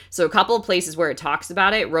others. So a couple of places where it talks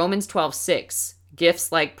about it, Romans 12:6.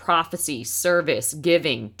 Gifts like prophecy, service,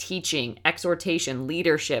 giving, teaching, exhortation,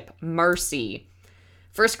 leadership, mercy.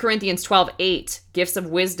 1 Corinthians 12:8, gifts of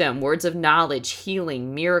wisdom, words of knowledge,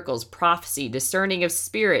 healing, miracles, prophecy, discerning of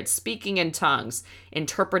spirits, speaking in tongues,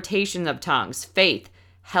 interpretation of tongues, faith,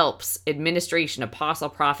 helps, administration, apostle,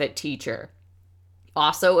 prophet, teacher.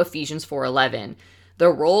 Also Ephesians 4:11, the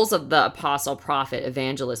roles of the apostle, prophet,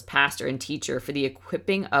 evangelist, pastor, and teacher for the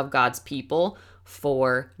equipping of God's people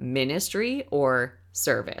for ministry or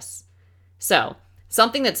service. So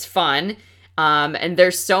something that's fun. And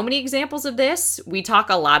there's so many examples of this. We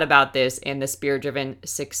talk a lot about this in the Spirit-Driven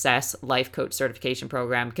Success Life Coach Certification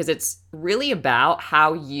Program because it's really about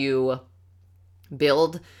how you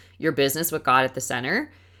build your business with God at the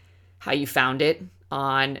center, how you found it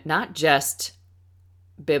on not just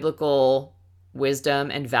biblical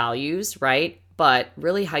wisdom and values, right? But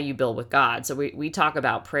really how you build with God. So we talk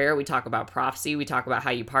about prayer, we talk about prophecy, we talk about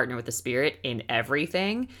how you partner with the Spirit in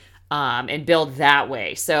everything. And build that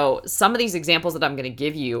way. So some of these examples that I'm going to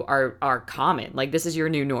give you are common. Like this is your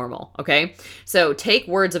new normal, okay? So take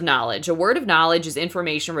words of knowledge. A word of knowledge is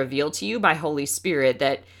information revealed to you by Holy Spirit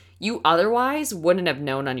that you otherwise wouldn't have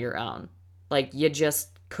known on your own. Like you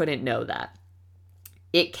just couldn't know that.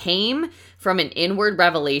 It came from an inward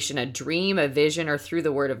revelation, a dream, a vision, or through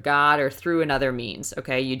the word of God or through another means,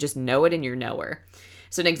 okay? You just know it and you're knower.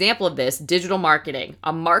 So an example of this, digital marketing.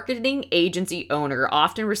 A marketing agency owner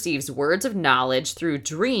often receives words of knowledge through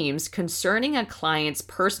dreams concerning a client's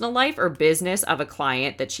personal life or business of a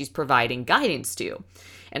client that she's providing guidance to.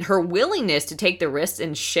 And her willingness to take the risks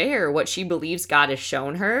and share what she believes God has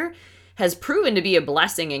shown her has proven to be a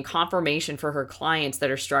blessing and confirmation for her clients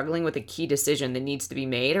that are struggling with a key decision that needs to be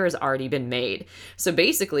made or has already been made. So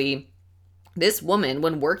basically, this woman,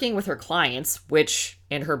 when working with her clients, which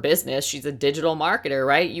in her business, she's a digital marketer,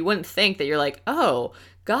 right? You wouldn't think that you're like, oh,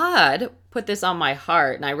 God put this on my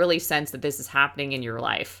heart, and I really sense that this is happening in your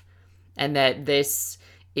life, and that this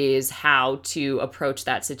is how to approach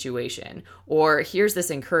that situation. Or here's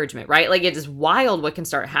this encouragement, right? Like, it is wild what can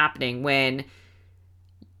start happening when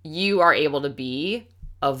you are able to be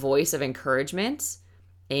a voice of encouragement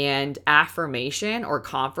and affirmation or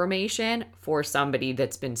confirmation for somebody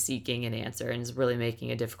that's been seeking an answer and is really making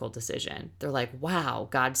a difficult decision. They're like, wow,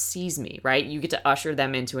 God sees me, right? You get to usher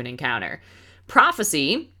them into an encounter.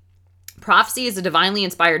 Prophecy is a divinely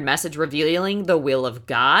inspired message revealing the will of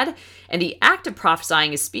God, and the act of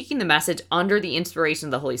prophesying is speaking the message under the inspiration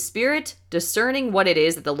of the Holy Spirit, discerning what it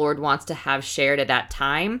is that the Lord wants to have shared at that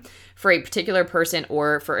time for a particular person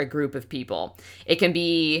or for a group of people. It can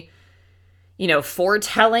be,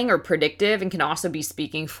 foretelling or predictive, and can also be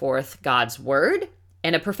speaking forth God's word.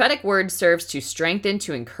 And a prophetic word serves to strengthen,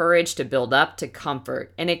 to encourage, to build up, to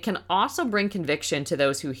comfort. And it can also bring conviction to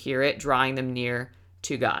those who hear it, drawing them near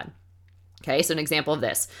to God. Okay, so an example of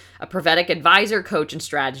this, a prophetic advisor, coach, and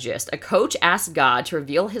strategist. A coach asks God to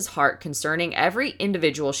reveal his heart concerning every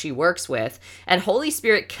individual she works with, and Holy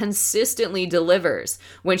Spirit consistently delivers.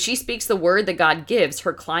 When she speaks the word that God gives,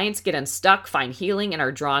 her clients get unstuck, find healing, and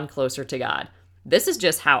are drawn closer to God. This is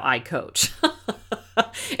just how I coach.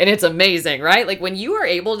 And it's amazing, right? Like, when you are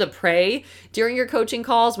able to pray during your coaching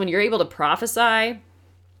calls, when you're able to prophesy,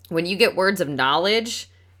 when you get words of knowledge,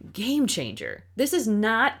 game changer. This is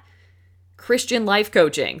not Christian life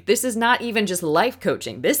coaching. This is not even just life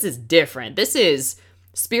coaching. This is different. This is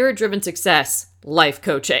spirit-driven success life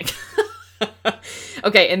coaching.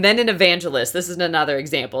 Okay, and then an evangelist. This is another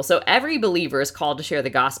example. So every believer is called to share the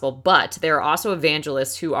gospel, but there are also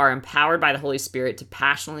evangelists who are empowered by the Holy Spirit to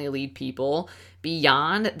passionately lead people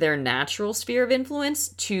beyond their natural sphere of influence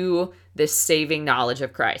to this saving knowledge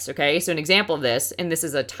of Christ. Okay, so an example of this, and this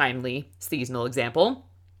is a timely seasonal example.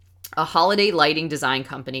 A holiday lighting design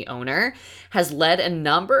company owner has led a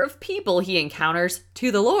number of people he encounters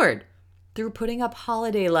to the Lord through putting up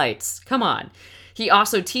holiday lights. Come on. He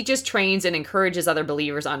also teaches, trains, and encourages other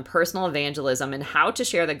believers on personal evangelism and how to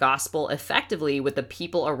share the gospel effectively with the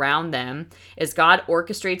people around them as God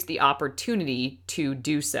orchestrates the opportunity to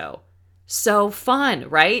do so. So fun,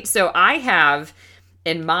 right? So I have,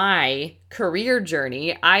 in my career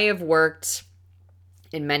journey, I have worked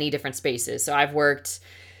in many different spaces. So I've worked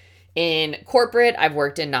in corporate, I've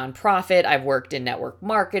worked in nonprofit, I've worked in network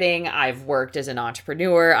marketing, I've worked as an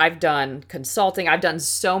entrepreneur, I've done consulting, I've done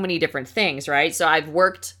so many different things, right? So I've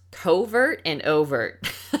worked covert and overt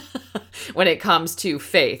when it comes to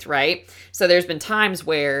faith, right? So there's been times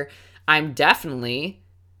where I'm definitely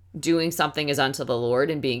doing something as unto the Lord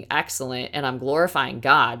and being excellent, and I'm glorifying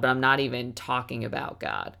God, but I'm not even talking about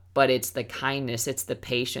God. But it's the kindness, it's the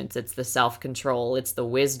patience, it's the self-control, it's the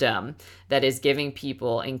wisdom that is giving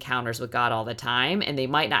people encounters with God all the time. And they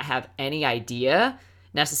might not have any idea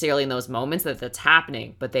necessarily in those moments that that's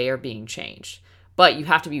happening, but they are being changed. But you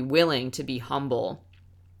have to be willing to be humble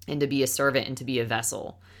and to be a servant and to be a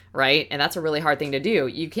vessel, right? And that's a really hard thing to do.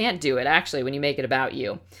 You can't do it, actually, when you make it about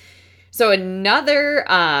you. So another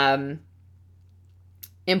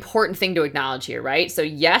important thing to acknowledge here, right? So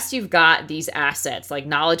yes, you've got these assets like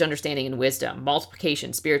knowledge, understanding, and wisdom,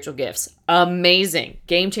 multiplication, spiritual gifts. Amazing.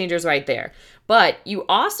 Game changers right there. But you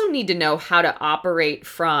also need to know how to operate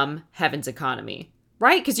from heaven's economy,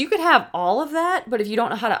 right? Because you could have all of that, but if you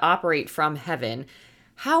don't know how to operate from heaven,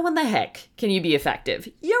 how in the heck can you be effective?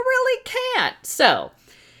 You really can't. So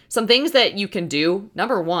some things that you can do.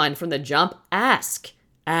 Number one, from the jump, ask.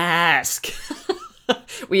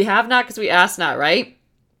 We have not because we ask not, right?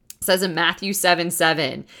 It says in Matthew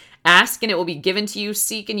 7:7, ask and it will be given to you,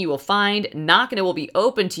 seek and you will find, knock and it will be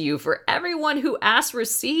open to you. For everyone who asks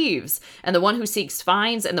receives, and the one who seeks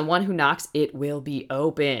finds, and the one who knocks it will be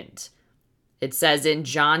opened. It says in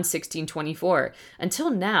John 16:24,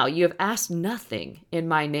 until now you have asked nothing in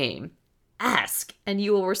my name. Ask and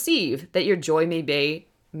you will receive, that your joy may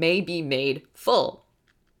be made full.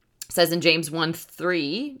 It says in James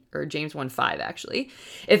 1:3, or James 1:5 actually,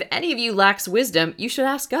 if any of you lacks wisdom, you should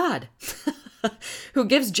ask God, who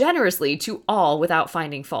gives generously to all without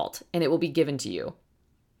finding fault, and it will be given to you.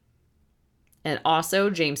 And also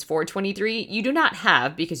James 4:23, you do not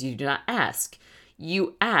have because you do not ask.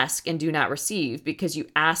 You ask and do not receive because you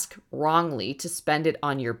ask wrongly to spend it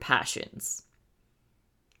on your passions.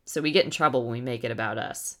 So we get in trouble when we make it about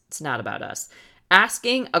us. It's not about us.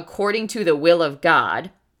 Asking according to the will of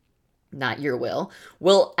God, not your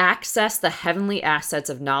will access the heavenly assets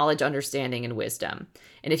of knowledge, understanding, and wisdom.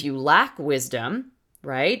 And if you lack wisdom,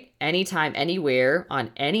 right, anytime, anywhere,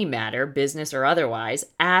 on any matter, business or otherwise,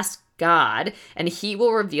 ask God, and he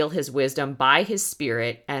will reveal his wisdom by his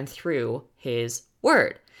Spirit and through his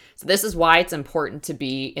word. So this is why it's important to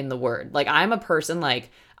be in the word. Like, I'm a person,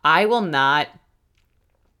 like, I will not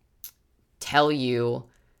tell you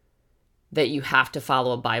that you have to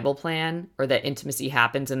follow a Bible plan or that intimacy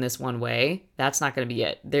happens in this one way. That's not going to be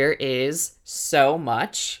it. There is so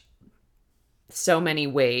many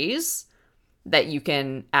ways that you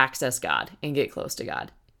can access God and get close to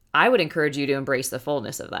God. I would encourage you to embrace the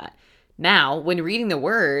fullness of that. Now, when reading the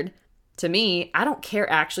word, to me, I don't care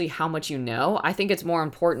actually how much you know. I think it's more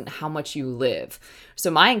important how much you live.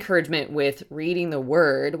 So my encouragement with reading the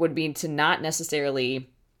word would be to not necessarily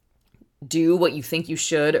do what you think you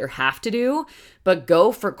should or have to do, but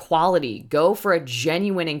go for quality. Go for a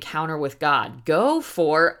genuine encounter with God. Go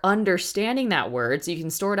for understanding that word so you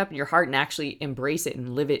can store it up in your heart and actually embrace it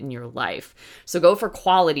and live it in your life. So go for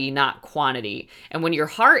quality, not quantity. And when your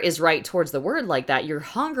heart is right towards the word like that, your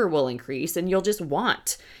hunger will increase and you'll just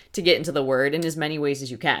want to get into the word in as many ways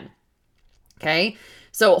as you can. Okay?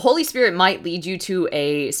 So Holy Spirit might lead you to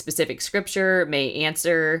a specific scripture, may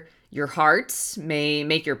answer your heart, may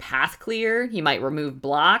make your path clear. He might remove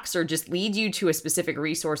blocks or just lead you to a specific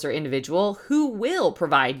resource or individual who will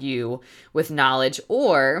provide you with knowledge,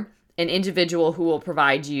 or an individual who will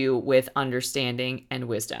provide you with understanding and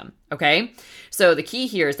wisdom. Okay? So the key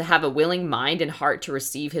here is to have a willing mind and heart to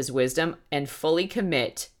receive his wisdom and fully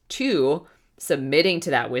commit to submitting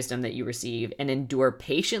to that wisdom that you receive and endure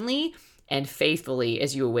patiently and faithfully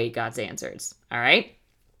as you await God's answers. All right?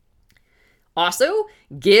 Also,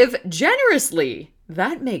 give generously.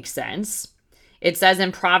 That makes sense. It says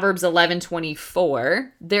in Proverbs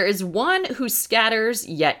 11:24, there is one who scatters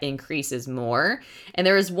yet increases more, and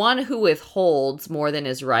there is one who withholds more than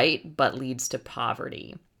is right but leads to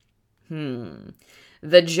poverty.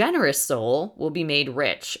 The generous soul will be made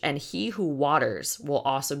rich, and he who waters will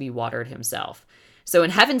also be watered himself. So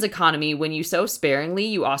in heaven's economy, when you sow sparingly,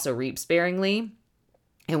 you also reap sparingly.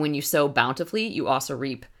 And when you sow bountifully, you also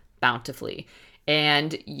reap bountifully.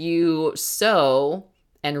 And you sow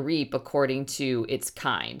and reap according to its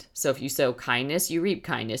kind. So if you sow kindness, you reap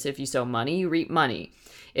kindness. If you sow money, you reap money.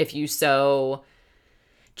 If you sow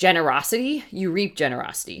generosity, you reap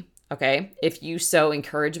generosity. Okay? If you sow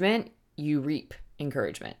encouragement, you reap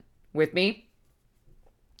encouragement. With me?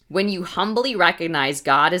 When you humbly recognize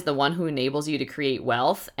God is the one who enables you to create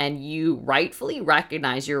wealth, and you rightfully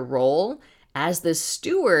recognize your role as the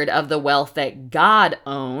steward of the wealth that God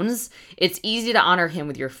owns, it's easy to honor him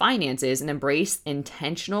with your finances and embrace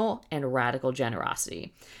intentional and radical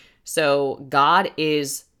generosity. So God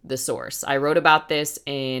is the source. I wrote about this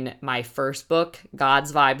in my first book,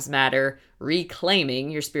 God's Vibes Matter, Reclaiming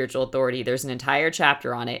Your Spiritual Authority. There's an entire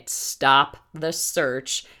chapter on it. Stop the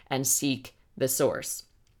search and seek the source.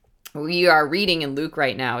 We are reading in Luke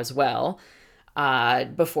right now as well,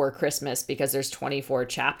 before Christmas, because there's 24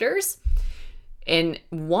 chapters. In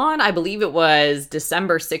one, I believe it was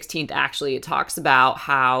December 16th, actually, it talks about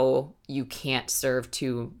how you can't serve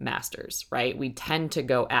two masters, right? We tend to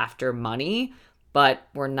go after money, but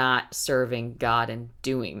we're not serving God in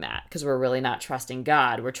doing that because we're really not trusting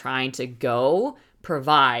God. We're trying to go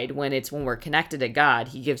provide. When we're connected to God,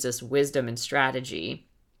 he gives us wisdom and strategy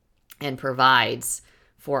and provides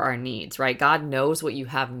for our needs, right? God knows what you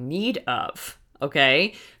have need of,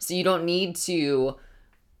 okay? So you don't need to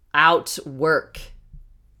outwork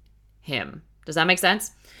him. Does that make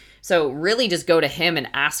sense? So really just go to him and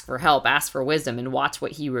ask for help, ask for wisdom, and watch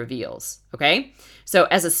what he reveals, okay? So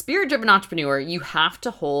as a spirit-driven entrepreneur, you have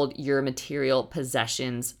to hold your material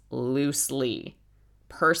possessions loosely.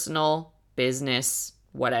 Personal, business,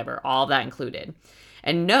 whatever, all that included.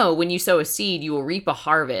 And know when you sow a seed, you will reap a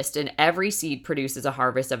harvest, and every seed produces a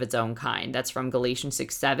harvest of its own kind. That's from Galatians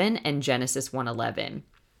 6:7 and Genesis 1:11.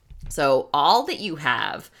 So all that you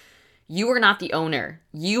have, you are not the owner.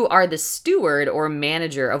 You are the steward or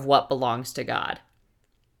manager of what belongs to God.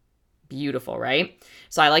 Beautiful, right?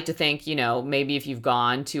 So I like to think, maybe if you've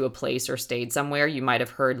gone to a place or stayed somewhere, you might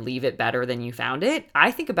have heard leave it better than you found it.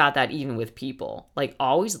 I think about that even with people. Like,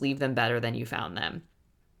 always leave them better than you found them.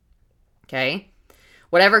 Okay?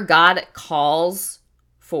 Whatever God calls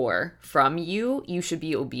for from you, you should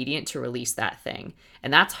be obedient to release that thing.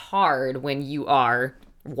 And that's hard when you are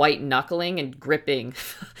white knuckling and gripping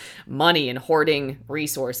money and hoarding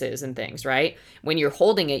resources and things, right? When you're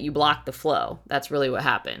holding it, you block the flow. That's really what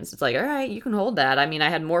happens. It's like, all right, you can hold that. I mean, I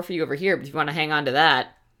had more for you over here, but if you want to hang on to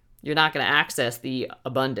that, You're not going to access the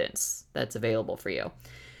abundance that's available for you.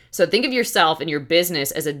 So think of yourself and your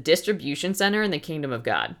business as a distribution center in the kingdom of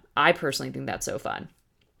God. I personally think that's so fun.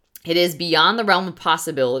 It is beyond the realm of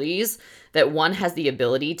possibilities that one has the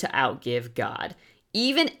ability to outgive God.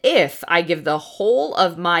 Even if I give the whole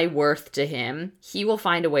of my worth to him, he will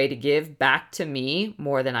find a way to give back to me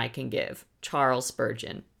more than I can give. Charles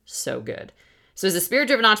Spurgeon. So good. So as a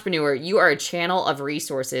spirit-driven entrepreneur, you are a channel of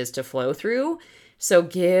resources to flow through. So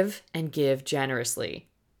give and give generously.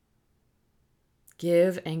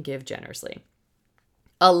 Give and give generously.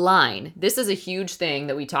 Align. This is a huge thing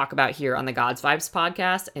that we talk about here on the God's Vibes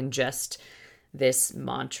podcast and just this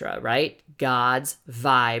mantra, right? God's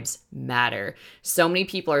vibes matter. So many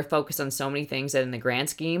people are focused on so many things that in the grand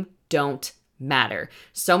scheme don't matter.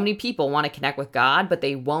 So many people want to connect with God, but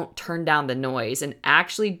they won't turn down the noise and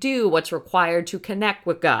actually do what's required to connect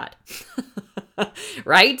with God.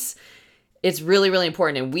 Right? It's really, really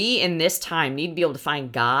important. And we in this time need to be able to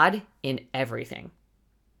find God in everything.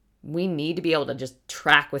 We need to be able to just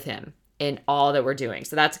track with him in all that we're doing.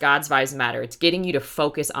 So that's God's vibes matter. It's getting you to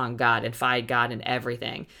focus on God and find God in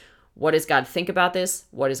everything. What does God think about this?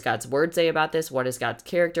 What does God's word say about this? What is God's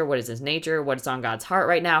character? What is his nature? What is on God's heart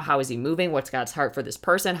right now? How is he moving? What's God's heart for this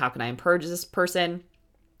person? How can I encourage this person?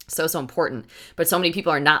 So important. But so many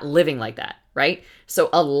people are not living like that, right? So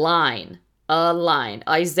align.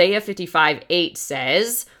 Isaiah 55:8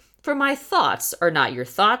 says, "For my thoughts are not your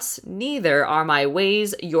thoughts, neither are my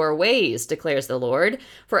ways your ways, declares the Lord.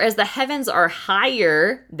 For as the heavens are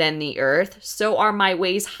higher than the earth, so are my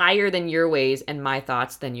ways higher than your ways, and my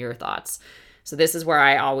thoughts than your thoughts." So this is where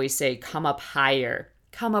I always say, come up higher.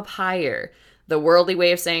 Come up higher. The worldly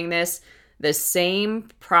way of saying this, the same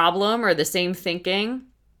problem or the same thinking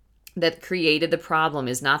that created the problem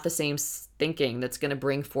is not the same thinking that's going to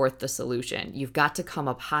bring forth the solution. You've got to come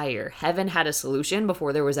up higher. Heaven had a solution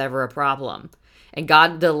before there was ever a problem. And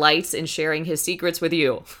God delights in sharing his secrets with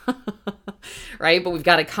you, right? But we've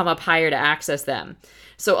got to come up higher to access them.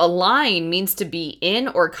 So align means to be in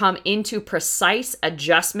or come into precise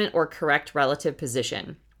adjustment or correct relative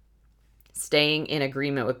position. Staying in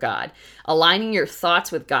agreement with God. Aligning your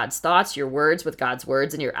thoughts with God's thoughts, your words with God's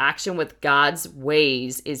words, and your action with God's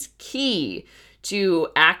ways is key to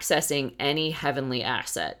accessing any heavenly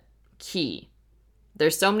asset. Key.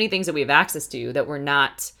 There's so many things that we have access to that we're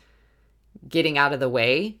not getting out of the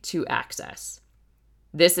way to access.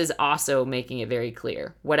 This is also making it very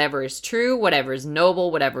clear. Whatever is true, whatever is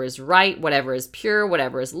noble, whatever is right, whatever is pure,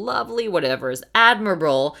 whatever is lovely, whatever is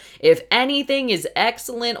admirable, if anything is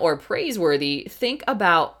excellent or praiseworthy, think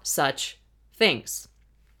about such things.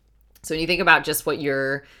 So when you think about just what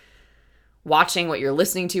you're watching, what you're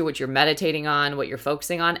listening to, what you're meditating on, what you're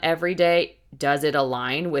focusing on every day, does it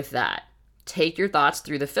align with that? Take your thoughts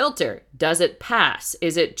through the filter. Does it pass?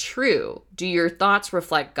 Is it true? Do your thoughts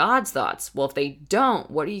reflect God's thoughts? Well, if they don't,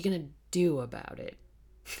 what are you going to do about it?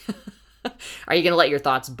 Are you going to let your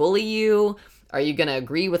thoughts bully you? Are you going to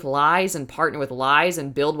agree with lies and partner with lies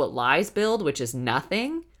and build what lies build, which is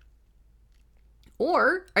nothing?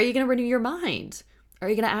 Or are you going to renew your mind? Are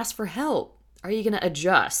you going to ask for help? Are you going to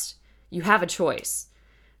adjust? You have a choice.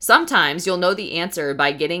 Sometimes you'll know the answer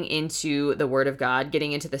by getting into the Word of God,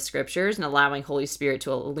 getting into the scriptures, and allowing Holy Spirit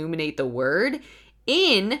to illuminate the Word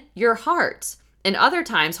in your heart. And other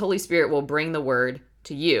times, Holy Spirit will bring the Word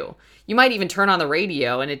to you. You might even turn on the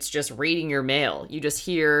radio and it's just reading your mail. You just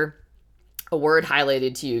hear a word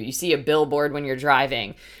highlighted to you. You see a billboard when you're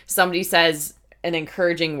driving. Somebody says an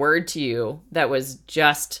encouraging word to you that was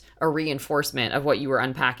just a reinforcement of what you were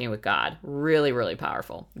unpacking with God. Really, really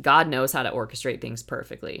powerful. God knows how to orchestrate things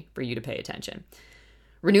perfectly for you to pay attention.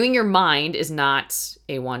 Renewing your mind is not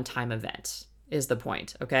a one-time event, is the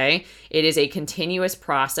point, okay? It is a continuous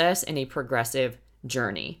process and a progressive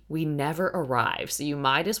journey. We never arrive, so you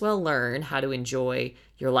might as well learn how to enjoy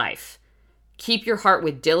your life. Keep your heart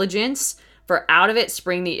with diligence, for out of it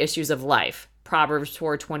spring the issues of life. Proverbs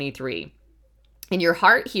 4:23. And your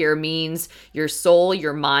heart here means your soul,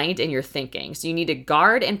 your mind, and your thinking. So you need to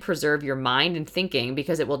guard and preserve your mind and thinking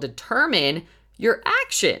because it will determine your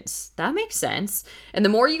actions. That makes sense. And the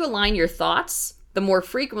more you align your thoughts, the more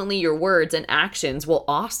frequently your words and actions will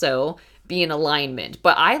also be in alignment.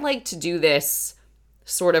 But I like to do this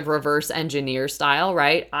sort of reverse engineer style,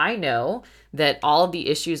 right? I know that all of the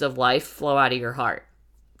issues of life flow out of your heart,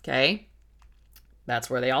 okay? That's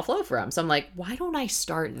where they all flow from. So I'm like, why don't I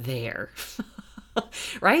start there?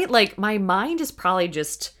 Right? Like my mind is probably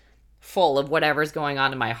just full of whatever's going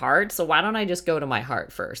on in my heart. So why don't I just go to my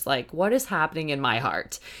heart first? Like, what is happening in my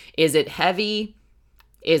heart? Is it heavy?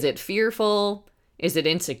 Is it fearful? Is it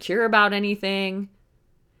insecure about anything?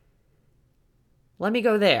 Let me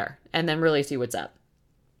go there and then really see what's up.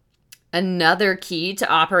 Another key to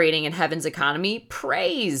operating in heaven's economy,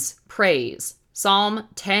 praise. Psalm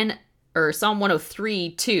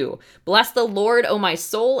 103:2. Bless the Lord, O my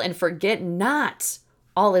soul, and forget not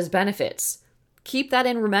all his benefits. Keep that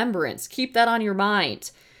in remembrance. Keep that on your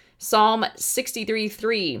mind. Psalm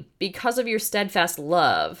 63:3. Because of your steadfast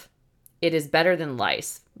love, it is better than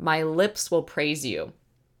life. My lips will praise you.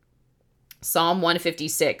 Psalm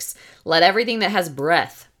 156. Let everything that has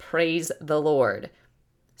breath praise the Lord.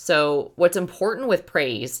 So what's important with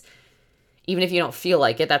praise, even if you don't feel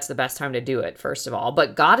like it, that's the best time to do it, first of all.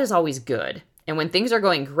 But God is always good. And when things are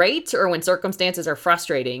going great or when circumstances are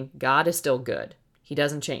frustrating, God is still good. He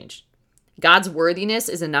doesn't change. God's worthiness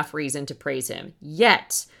is enough reason to praise him.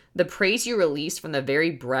 Yet, the praise you release from the very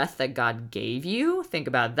breath that God gave you, think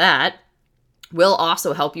about that, will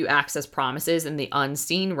also help you access promises in the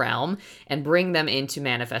unseen realm and bring them into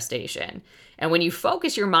manifestation. And when you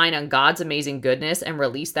focus your mind on God's amazing goodness and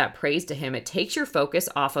release that praise to him, it takes your focus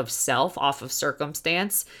off of self, off of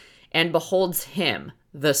circumstance, and beholds him,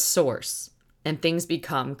 the source. And things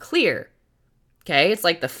become clear. Okay? It's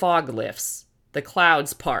like the fog lifts, the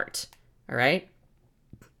clouds part. All right?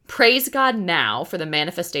 Praise God now for the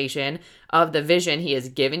manifestation of the vision he has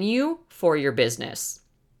given you for your business.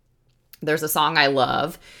 There's a song I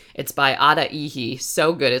love. It's by Ada Ihi.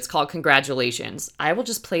 So good. It's called Congratulations. I will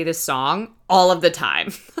just play this song all of the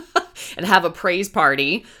time and have a praise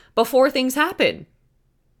party before things happen.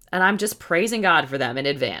 And I'm just praising God for them in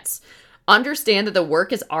advance. Understand that the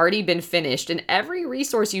work has already been finished and every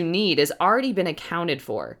resource you need has already been accounted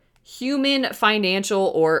for, human,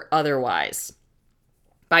 financial, or otherwise.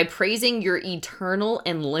 By praising your eternal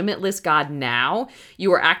and limitless God now,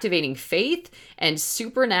 you are activating faith and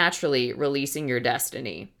supernaturally releasing your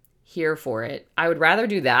destiny. Here for it. I would rather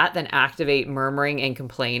do that than activate murmuring and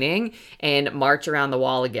complaining and march around the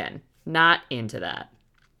wall again. Not into that.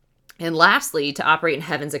 And lastly, to operate in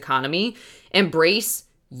heaven's economy, embrace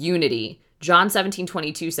unity. John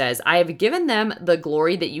 17:22 says, I have given them the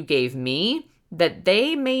glory that you gave me, that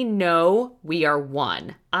they may know we are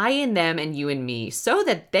one, I in them and you in me, so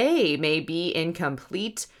that they may be in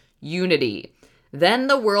complete unity. Then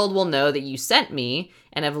the world will know that you sent me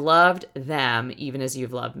and have loved them even as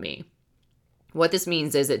you've loved me. What this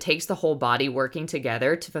means is it takes the whole body working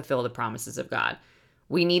together to fulfill the promises of God.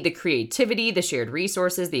 We need the creativity, the shared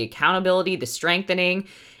resources, the accountability, the strengthening,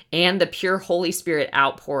 and the pure Holy Spirit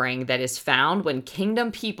outpouring that is found when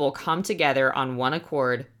kingdom people come together on one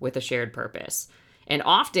accord with a shared purpose. And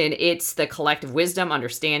often it's the collective wisdom,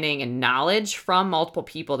 understanding, and knowledge from multiple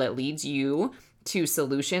people that leads you to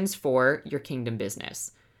solutions for your kingdom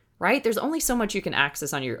business, right? There's only so much you can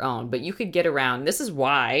access on your own, but you could get around. This is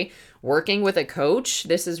why working with a coach,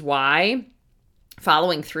 this is why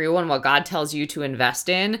following through on what God tells you to invest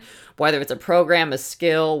in, whether it's a program, a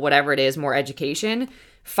skill, whatever it is, more education,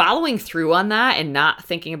 following through on that and not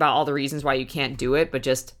thinking about all the reasons why you can't do it, but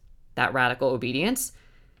just that radical obedience,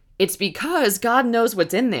 it's because God knows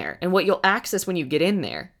what's in there and what you'll access when you get in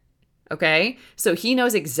there. Okay? So he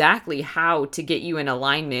knows exactly how to get you in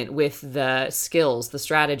alignment with the skills, the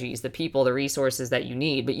strategies, the people, the resources that you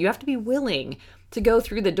need, but you have to be willing to go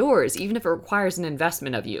through the doors, even if it requires an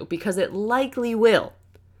investment of you, because it likely will.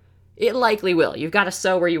 It likely will. You've got to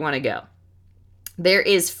sow where you want to go. There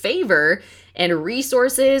is favor and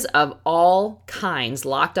resources of all kinds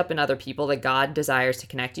locked up in other people that God desires to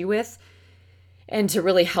connect you with and to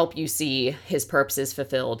really help you see his purposes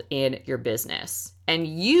fulfilled in your business. And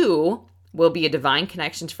you will be a divine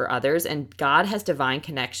connection for others, and God has divine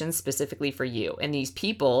connections specifically for you. And these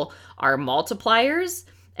people are multipliers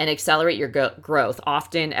and accelerate your growth,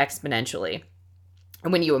 often exponentially.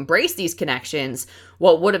 And when you embrace these connections,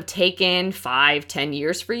 what would have taken 5-10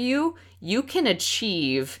 years for you, you can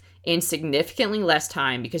achieve in significantly less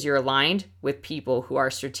time because you're aligned with people who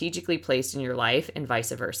are strategically placed in your life and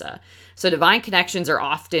vice versa. So divine connections are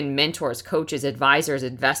often mentors, coaches, advisors,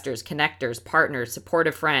 investors, connectors, partners,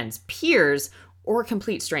 supportive friends, peers, or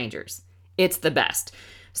complete strangers. It's the best.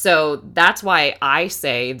 So that's why I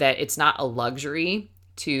say that it's not a luxury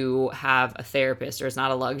to have a therapist, or it's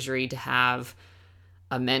not a luxury to have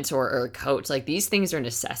a mentor or a coach. Like, these things are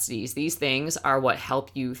necessities. These things are what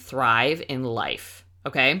help you thrive in life.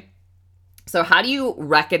 Okay? So how do you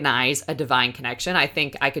recognize a divine connection? I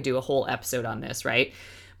think I could do a whole episode on this, right?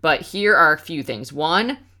 But here are a few things.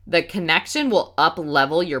 One, the connection will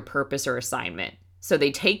up-level your purpose or assignment. So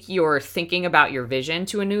they take your thinking about your vision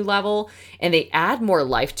to a new level and they add more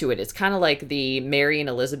life to it. It's kind of like the Mary and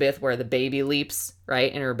Elizabeth where the baby leaps,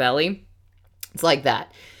 right, in her belly. It's like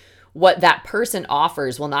that. What that person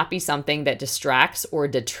offers will not be something that distracts or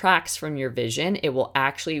detracts from your vision. It will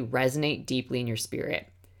actually resonate deeply in your spirit.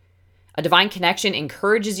 A divine connection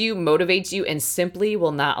encourages you, motivates you, and simply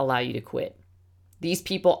will not allow you to quit. These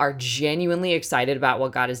people are genuinely excited about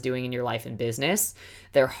what God is doing in your life and business.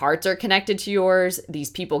 Their hearts are connected to yours.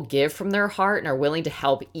 These people give from their heart and are willing to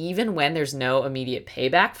help even when there's no immediate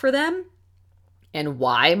payback for them. And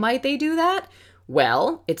why might they do that?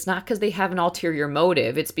 Well, it's not because they have an ulterior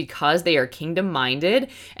motive. It's because they are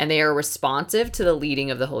kingdom-minded and they are responsive to the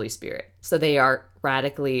leading of the Holy Spirit. So they are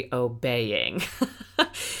radically obeying.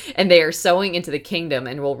 And they are sowing into the kingdom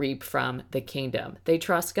and will reap from the kingdom. They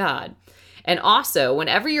trust God. And also,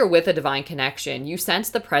 whenever you're with a divine connection, you sense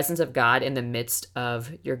the presence of God in the midst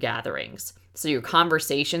of your gatherings. So your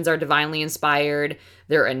conversations are divinely inspired,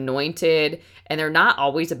 they're anointed, and they're not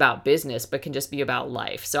always about business, but can just be about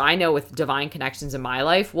life. So I know with divine connections in my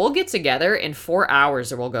life, we'll get together and 4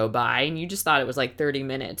 hours will go by, and you just thought it was like 30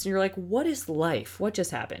 minutes. And you're like, what is life? What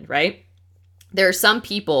just happened, right? There are some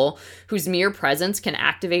people whose mere presence can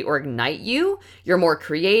activate or ignite you. You're more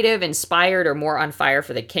creative, inspired, or more on fire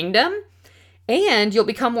for the kingdom. And you'll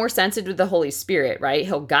become more sensitive to the Holy Spirit, right?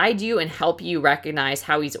 He'll guide you and help you recognize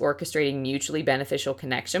how he's orchestrating mutually beneficial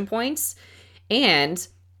connection points. And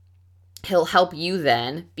he'll help you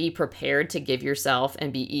then be prepared to give yourself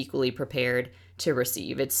and be equally prepared to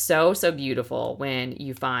receive. It's so, so beautiful when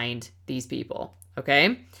you find these people,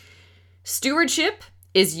 okay? Stewardship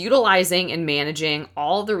is utilizing and managing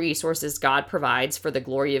all the resources God provides for the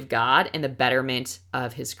glory of God and the betterment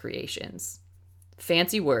of his creations.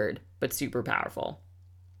 Fancy word, but super powerful.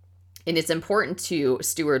 And it's important to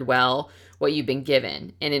steward well what you've been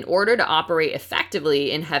given. And in order to operate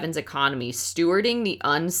effectively in heaven's economy, stewarding the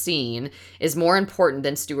unseen is more important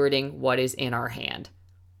than stewarding what is in our hand.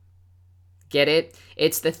 Get it?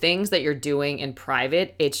 It's the things that you're doing in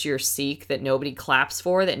private. It's your seek that nobody claps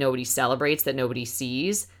for, that nobody celebrates, that nobody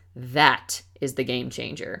sees. That is the game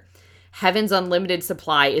changer. Heaven's unlimited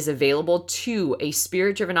supply is available to a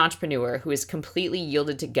spirit-driven entrepreneur who is completely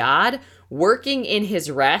yielded to God, working in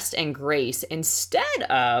his rest and grace instead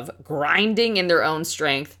of grinding in their own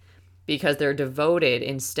strength because they're devoted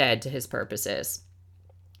instead to his purposes.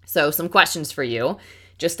 So some questions for you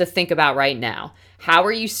just to think about right now. How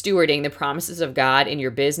are you stewarding the promises of God in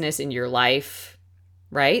your business, in your life,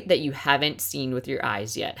 right? That you haven't seen with your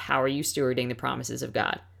eyes yet. How are you stewarding the promises of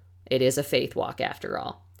God? It is a faith walk after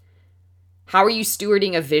all. How are you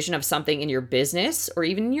stewarding a vision of something in your business or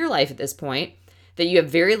even in your life at this point that you have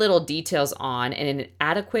very little details on and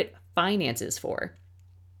inadequate finances for?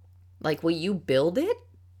 Like, will you build it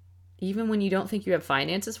even when you don't think you have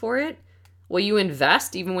finances for it? Will you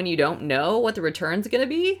invest even when you don't know what the return's going to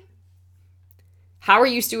be? How are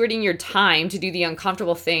you stewarding your time to do the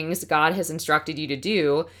uncomfortable things God has instructed you to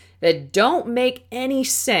do that don't make any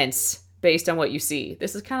sense based on what you see?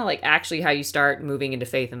 This is kind of like actually how you start moving into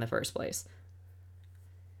faith in the first place.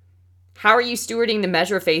 How are you stewarding the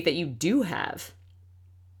measure of faith that you do have?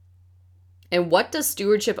 And what does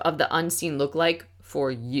stewardship of the unseen look like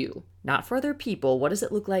for you? Not for other people. What does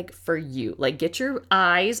it look like for you? Like, get your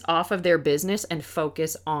eyes off of their business and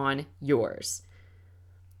focus on yours.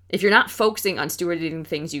 If you're not focusing on stewarding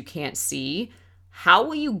things you can't see, how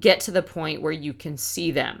will you get to the point where you can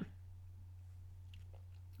see them?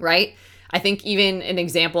 Right? I think even an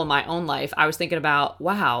example in my own life, I was thinking about,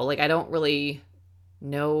 wow, like I don't really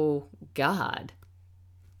know God.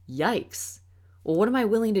 Yikes. Well, what am I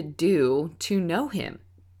willing to do to know him?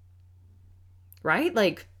 Right?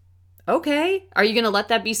 Like, okay, are you going to let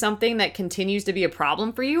that be something that continues to be a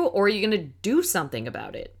problem for you, or are you going to do something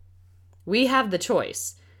about it? We have the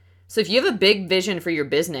choice. So if you have a big vision for your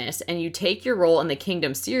business and you take your role in the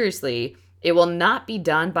kingdom seriously, it will not be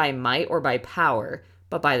done by might or by power,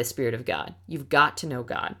 but by the Spirit of God. You've got to know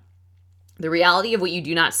God. The reality of what you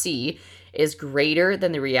do not see is greater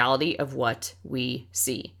than the reality of what we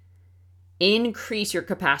see. Increase your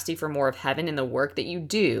capacity for more of heaven in the work that you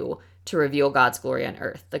do to reveal God's glory on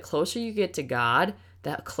earth. The closer you get to God,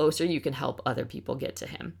 the closer you can help other people get to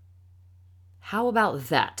him. How about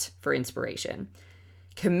that for inspiration?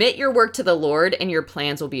 Commit your work to the Lord and your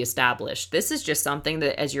plans will be established. This is just something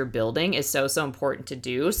that as you're building is so important to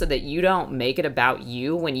do so that you don't make it about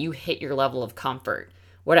you when you hit your level of comfort,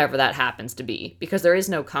 whatever that happens to be, because there is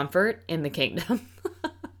no comfort in the kingdom.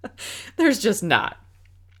 There's just not.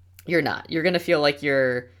 You're not. You're going to feel like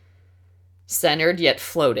you're centered yet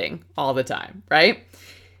floating all the time, right?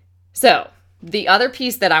 So the other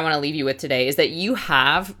piece that I want to leave you with today is that you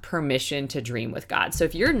have permission to dream with God. So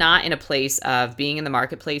if you're not in a place of being in the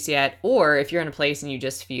marketplace yet, or if you're in a place and you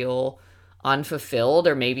just feel unfulfilled,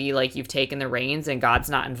 or maybe like you've taken the reins and God's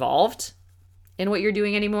not involved in what you're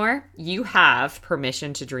doing anymore, you have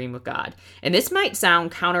permission to dream with God. And this might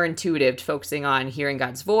sound counterintuitive to focusing on hearing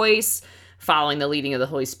God's voice, following the leading of the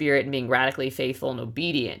Holy Spirit, and being radically faithful and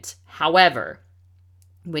obedient. However,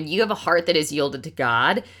 when you have a heart that is yielded to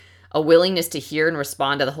God, a willingness to hear and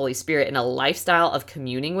respond to the Holy Spirit, and a lifestyle of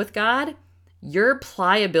communing with God, your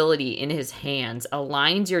pliability in his hands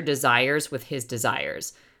aligns your desires with his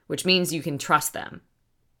desires, which means you can trust them.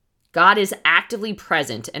 God is actively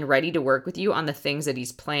present and ready to work with you on the things that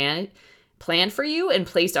he's planned for you and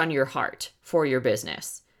placed on your heart for your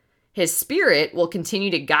business. His Spirit will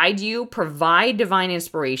continue to guide you, provide divine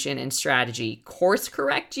inspiration and strategy, course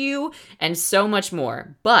correct you, and so much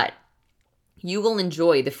more. But you will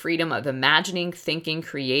enjoy the freedom of imagining, thinking,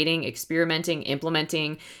 creating, experimenting,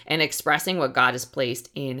 implementing, and expressing what God has placed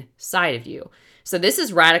inside of you. So this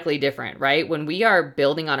is radically different, right? When we are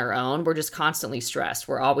building on our own, we're just constantly stressed.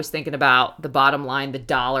 We're always thinking about the bottom line, the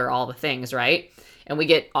dollar, all the things, right? And we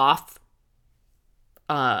get off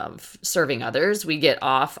of serving others. We get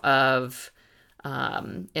off of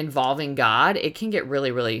involving God. It can get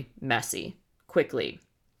really, really messy quickly.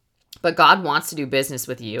 But God wants to do business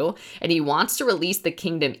with you, and he wants to release the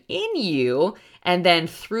kingdom in you and then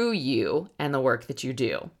through you and the work that you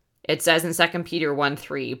do. It says in 2 Peter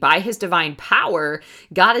 1:3, by his divine power,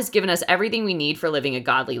 God has given us everything we need for living a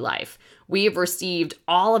godly life. We have received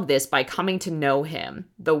all of this by coming to know him,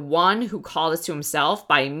 the one who called us to himself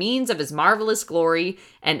by means of his marvelous glory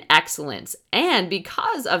and excellence. And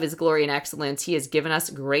because of his glory and excellence, he has given us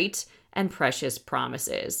great and precious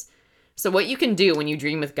promises. So what you can do when you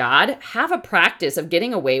dream with God, have a practice of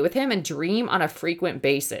getting away with him and dream on a frequent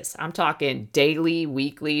basis. I'm talking daily,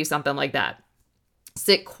 weekly, something like that.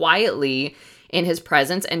 Sit quietly in his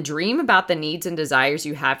presence and dream about the needs and desires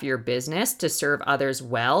you have for your business to serve others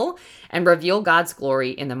well and reveal God's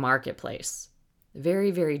glory in the marketplace.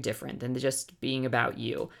 Very, very different than just being about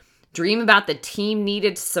you. Dream about the team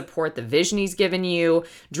needed to support the vision he's given you.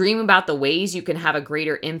 Dream about the ways you can have a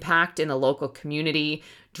greater impact in the local community.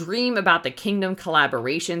 Dream about the kingdom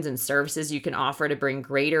collaborations and services you can offer to bring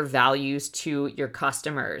greater values to your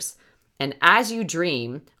customers. And as you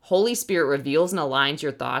dream, Holy Spirit reveals and aligns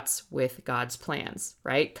your thoughts with God's plans,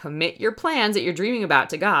 right? Commit your plans that you're dreaming about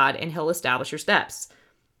to God, and he'll establish your steps.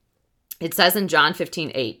 It says in John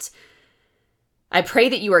 15:8, I pray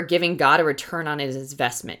that you are giving God a return on his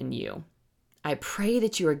investment in you. I pray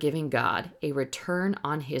that you are giving God a return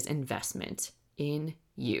on his investment in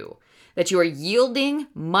you. That you are yielding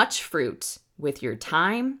much fruit with your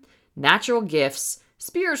time, natural gifts,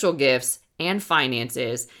 spiritual gifts, and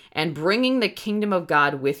finances, and bringing the kingdom of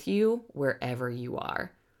God with you wherever you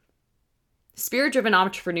are. Spirit-driven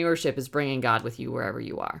entrepreneurship is bringing God with you wherever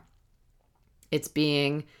you are. It's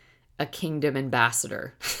being a kingdom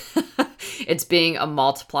ambassador. It's being a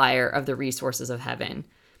multiplier of the resources of heaven.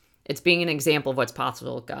 It's being an example of what's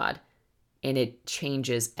possible with God. And it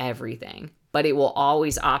changes everything. But it will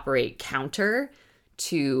always operate counter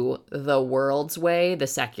to the world's way, the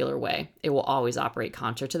secular way. It will always operate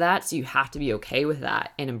counter to that. So you have to be okay with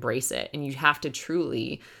that and embrace it. And you have to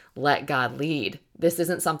truly let God lead. This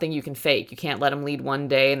isn't something you can fake. You can't let him lead one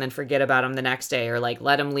day and then forget about him the next day, or like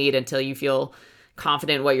let him lead until you feel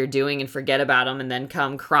confident in what you're doing and forget about him and then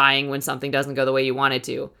come crying when something doesn't go the way you want it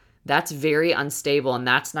to. That's very unstable, and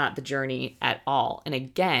that's not the journey at all. And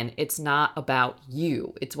again, it's not about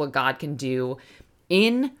you. It's what God can do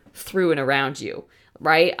in, through, and around you,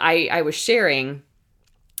 right? I was sharing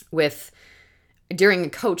during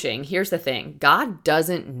coaching, here's the thing. God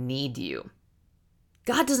doesn't need you.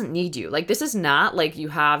 God doesn't need you. Like, this is not like you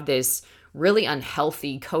have this really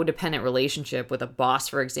unhealthy codependent relationship with a boss,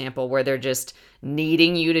 for example, where they're just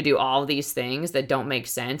needing you to do all of these things that don't make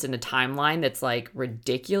sense in a timeline that's like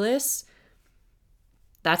ridiculous.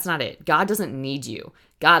 That's not it. God doesn't need you.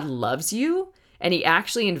 God loves you, and he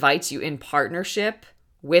actually invites you in partnership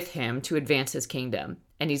with him to advance his kingdom.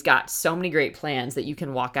 And he's got so many great plans that you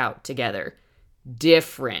can walk out together.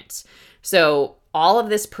 Different. So all of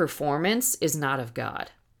this performance is not of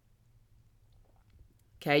God.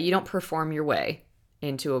 Okay, you don't perform your way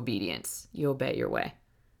into obedience. You obey your way.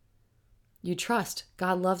 You trust.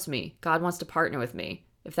 God loves me. God wants to partner with me.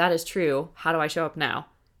 If that is true, how do I show up now?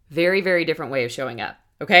 Very, very different way of showing up.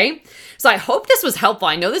 Okay? So I hope this was helpful.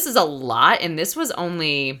 I know this is a lot, and this was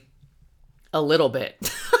only a little bit.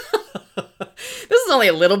 This is only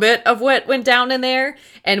a little bit of what went down in there.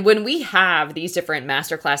 And when we have these different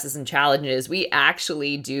masterclasses and challenges, we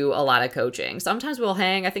actually do a lot of coaching. Sometimes we'll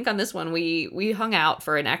hang. I think on this one, we hung out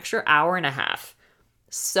for an extra hour and a half.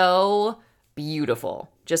 So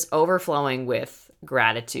beautiful. Just overflowing with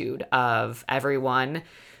gratitude of everyone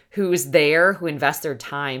who's there, who invests their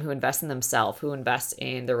time, who invests in themselves, who invests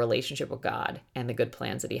in their relationship with God and the good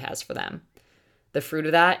plans that he has for them. The fruit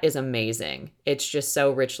of that is amazing. It's just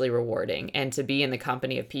so richly rewarding. And to be in the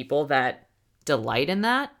company of people that delight in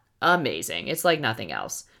that, amazing. It's like nothing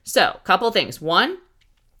else. So, couple things. One,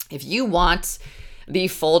 if you want the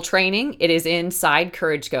full training, it is inside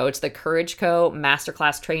Courage Co. It's the Courage Co.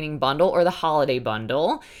 Masterclass Training Bundle or the Holiday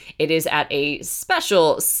Bundle. It is at a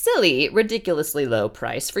special, silly, ridiculously low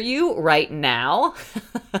price for you right now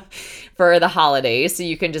for the holidays. So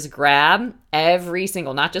you can just grab every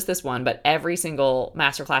single, not just this one, but every single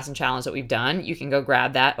masterclass and challenge that we've done. You can go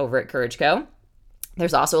grab that over at Courage Co.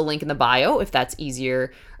 There's also a link in the bio if that's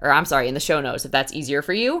easier, or I'm sorry, in the show notes if that's easier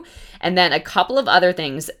for you. And then a couple of other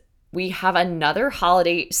things. We have another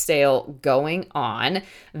holiday sale going on.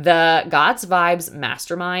 The God's Vibes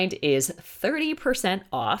Mastermind is 30%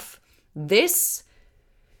 off. This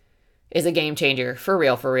is a game changer, for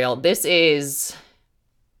real, for real. This is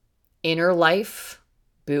Inner Life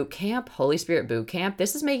Boot Camp, Holy Spirit Boot Camp.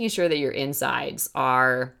 This is making sure that your insides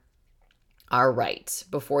are right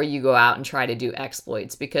before you go out and try to do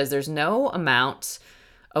exploits, because there's no amount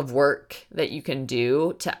of work that you can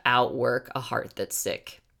do to outwork a heart that's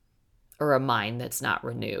sick, or a mind that's not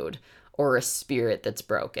renewed, or a spirit that's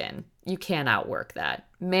broken. You can't outwork that.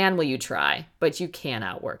 Man, will you try, but you can't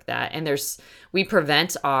outwork that. And we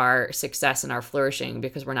prevent our success and our flourishing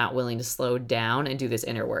because we're not willing to slow down and do this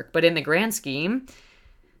inner work. But in the grand scheme,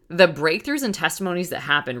 the breakthroughs and testimonies that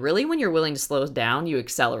happen, really when you're willing to slow down, you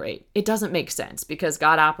accelerate. It doesn't make sense because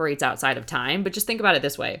God operates outside of time, but just think about it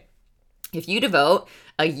this way. If you devote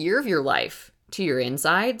a year of your life to your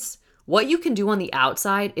insides, what you can do on the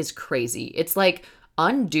outside is crazy. It's like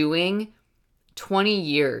undoing 20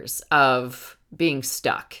 years of being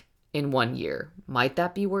stuck in 1 year. Might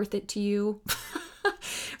that be worth it to you?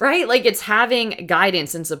 Right? Like it's having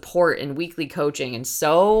guidance and support and weekly coaching and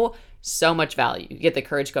so much value. You get the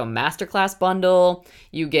Courage Co Masterclass bundle.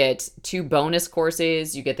 You get 2 bonus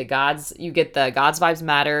courses. You get the God's Vibes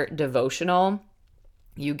Matter devotional.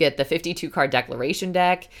 You get the 52 card declaration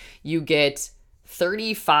deck. You get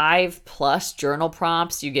 35 plus journal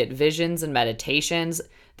prompts. You get visions and meditations.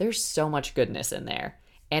 There's so much goodness in there.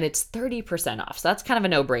 And it's 30% off. So that's kind of a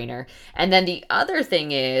no-brainer. And then the other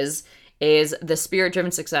thing is the Spirit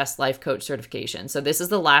Driven Success Life Coach certification. So this is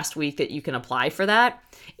the last week that you can apply for that.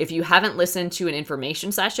 If you haven't listened to an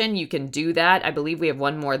information session, you can do that. I believe we have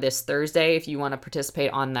one more this Thursday. If you want to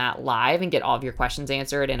participate on that live and get all of your questions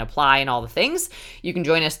answered and apply and all the things, you can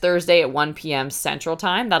join us Thursday at 1 p.m. Central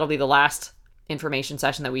Time. That'll be the last information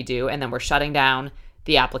session that we do. And then we're shutting down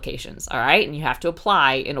the applications. All right. And you have to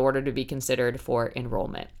apply in order to be considered for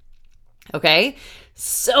enrollment. Okay.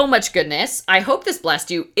 So much goodness. I hope this blessed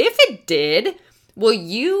you. If it did, will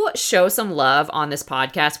you show some love on this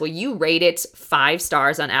podcast? Will you rate it 5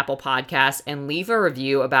 stars on Apple Podcasts and leave a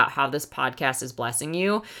review about how this podcast is blessing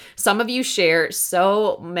you? Some of you share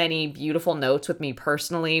so many beautiful notes with me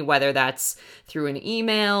personally, whether that's through an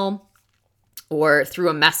email or through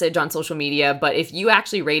a message on social media. But if you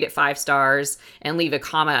actually rate it 5 stars and leave a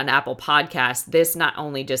comment on Apple Podcasts, this not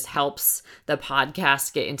only just helps the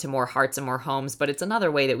podcast get into more hearts and more homes, but it's another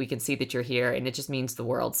way that we can see that you're here, and it just means the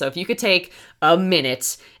world. So if you could take a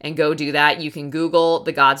minute and go do that, you can Google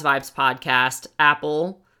the God's Vibes podcast.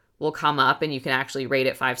 Apple will come up and you can actually rate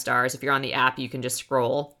it 5 stars. If you're on the app, you can just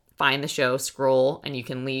scroll, find the show, scroll, and you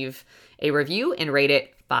can leave a review and rate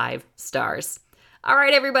it 5 stars. All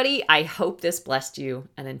right, everybody, I hope this blessed you.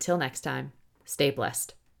 And until next time, stay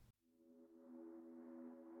blessed.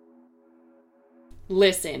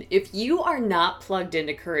 Listen, if you are not plugged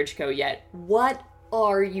into Courage Co yet, what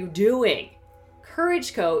are you doing?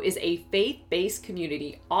 Courage Co is a faith-based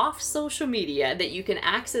community off social media that you can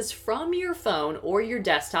access from your phone or your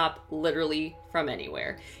desktop, literally from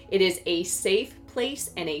anywhere. It is a safe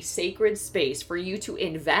place and a sacred space for you to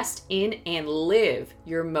invest in and live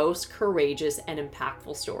your most courageous and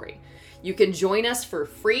impactful story. You can join us for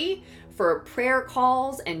free for prayer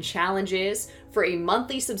calls and challenges, for a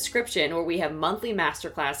monthly subscription where we have monthly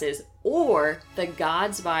masterclasses, or the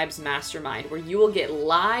God's Vibes Mastermind, where you will get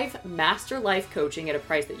live master life coaching at a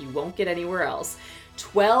price that you won't get anywhere else.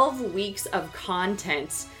 12 weeks of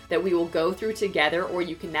content that we will go through together, or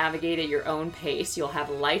you can navigate at your own pace. You'll have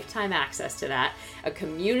lifetime access to that. A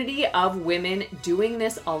community of women doing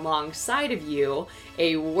this alongside of you,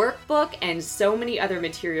 a workbook, and so many other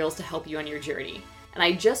materials to help you on your journey. And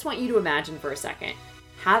I just want you to imagine for a second,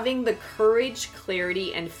 having the courage,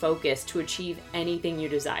 clarity, and focus to achieve anything you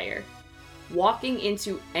desire. Walking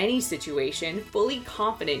into any situation fully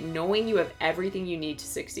confident, knowing you have everything you need to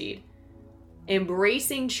succeed.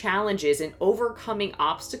 embracing challenges and overcoming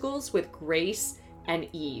obstacles with grace and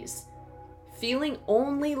ease, feeling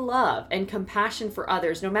only love and compassion for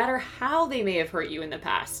others, no matter how they may have hurt you in the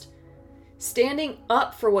past, standing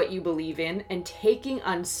up for what you believe in and taking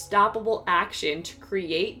unstoppable action to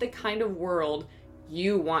create the kind of world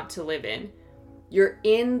you want to live in. You're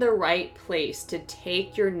in the right place to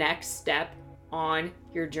take your next step on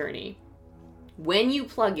your journey. When you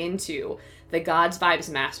plug into the God's Vibes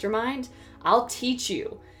Mastermind, I'll teach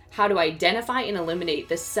you how to identify and eliminate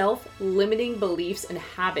the self-limiting beliefs and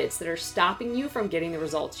habits that are stopping you from getting the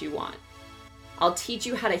results you want. I'll teach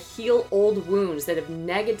you how to heal old wounds that have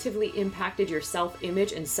negatively impacted your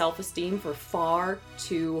self-image and self-esteem for far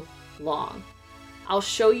too long. I'll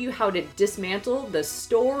show you how to dismantle the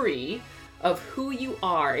story of who you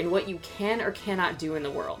are and what you can or cannot do in the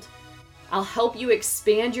world. I'll help you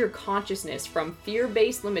expand your consciousness from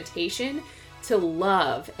fear-based limitation to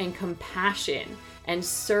love and compassion and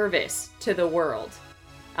service to the world.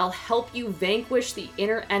 I'll help you vanquish the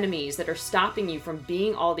inner enemies that are stopping you from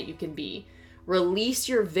being all that you can be. Release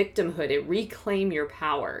your victimhood and reclaim your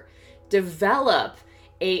power. Develop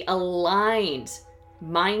a aligned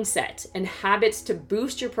mindset and habits to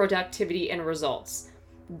boost your productivity and results.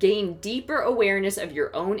 Gain deeper awareness of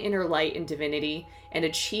your own inner light and divinity, and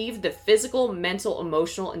achieve the physical, mental,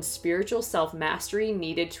 emotional, and spiritual self-mastery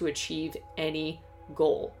needed to achieve any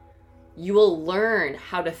goal. You will learn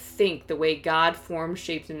how to think the way God formed,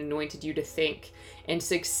 shaped, and anointed you to think, and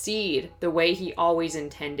succeed the way He always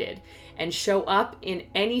intended, and show up in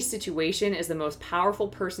any situation as the most powerful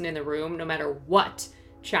person in the room, no matter what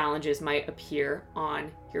challenges might appear on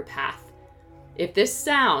your path. If this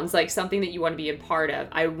sounds like something that you want to be a part of,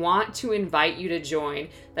 I want to invite you to join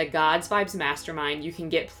the God's Vibes Mastermind. You can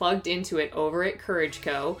get plugged into it over at Courage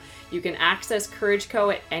Co. You can access Courage Co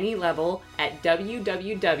at any level at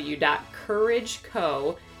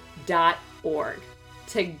www.courageco.org.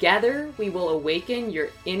 Together, we will awaken your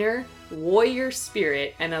inner warrior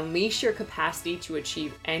spirit and unleash your capacity to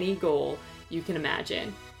achieve any goal you can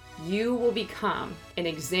imagine. You will become an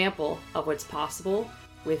example of what's possible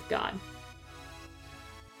with God.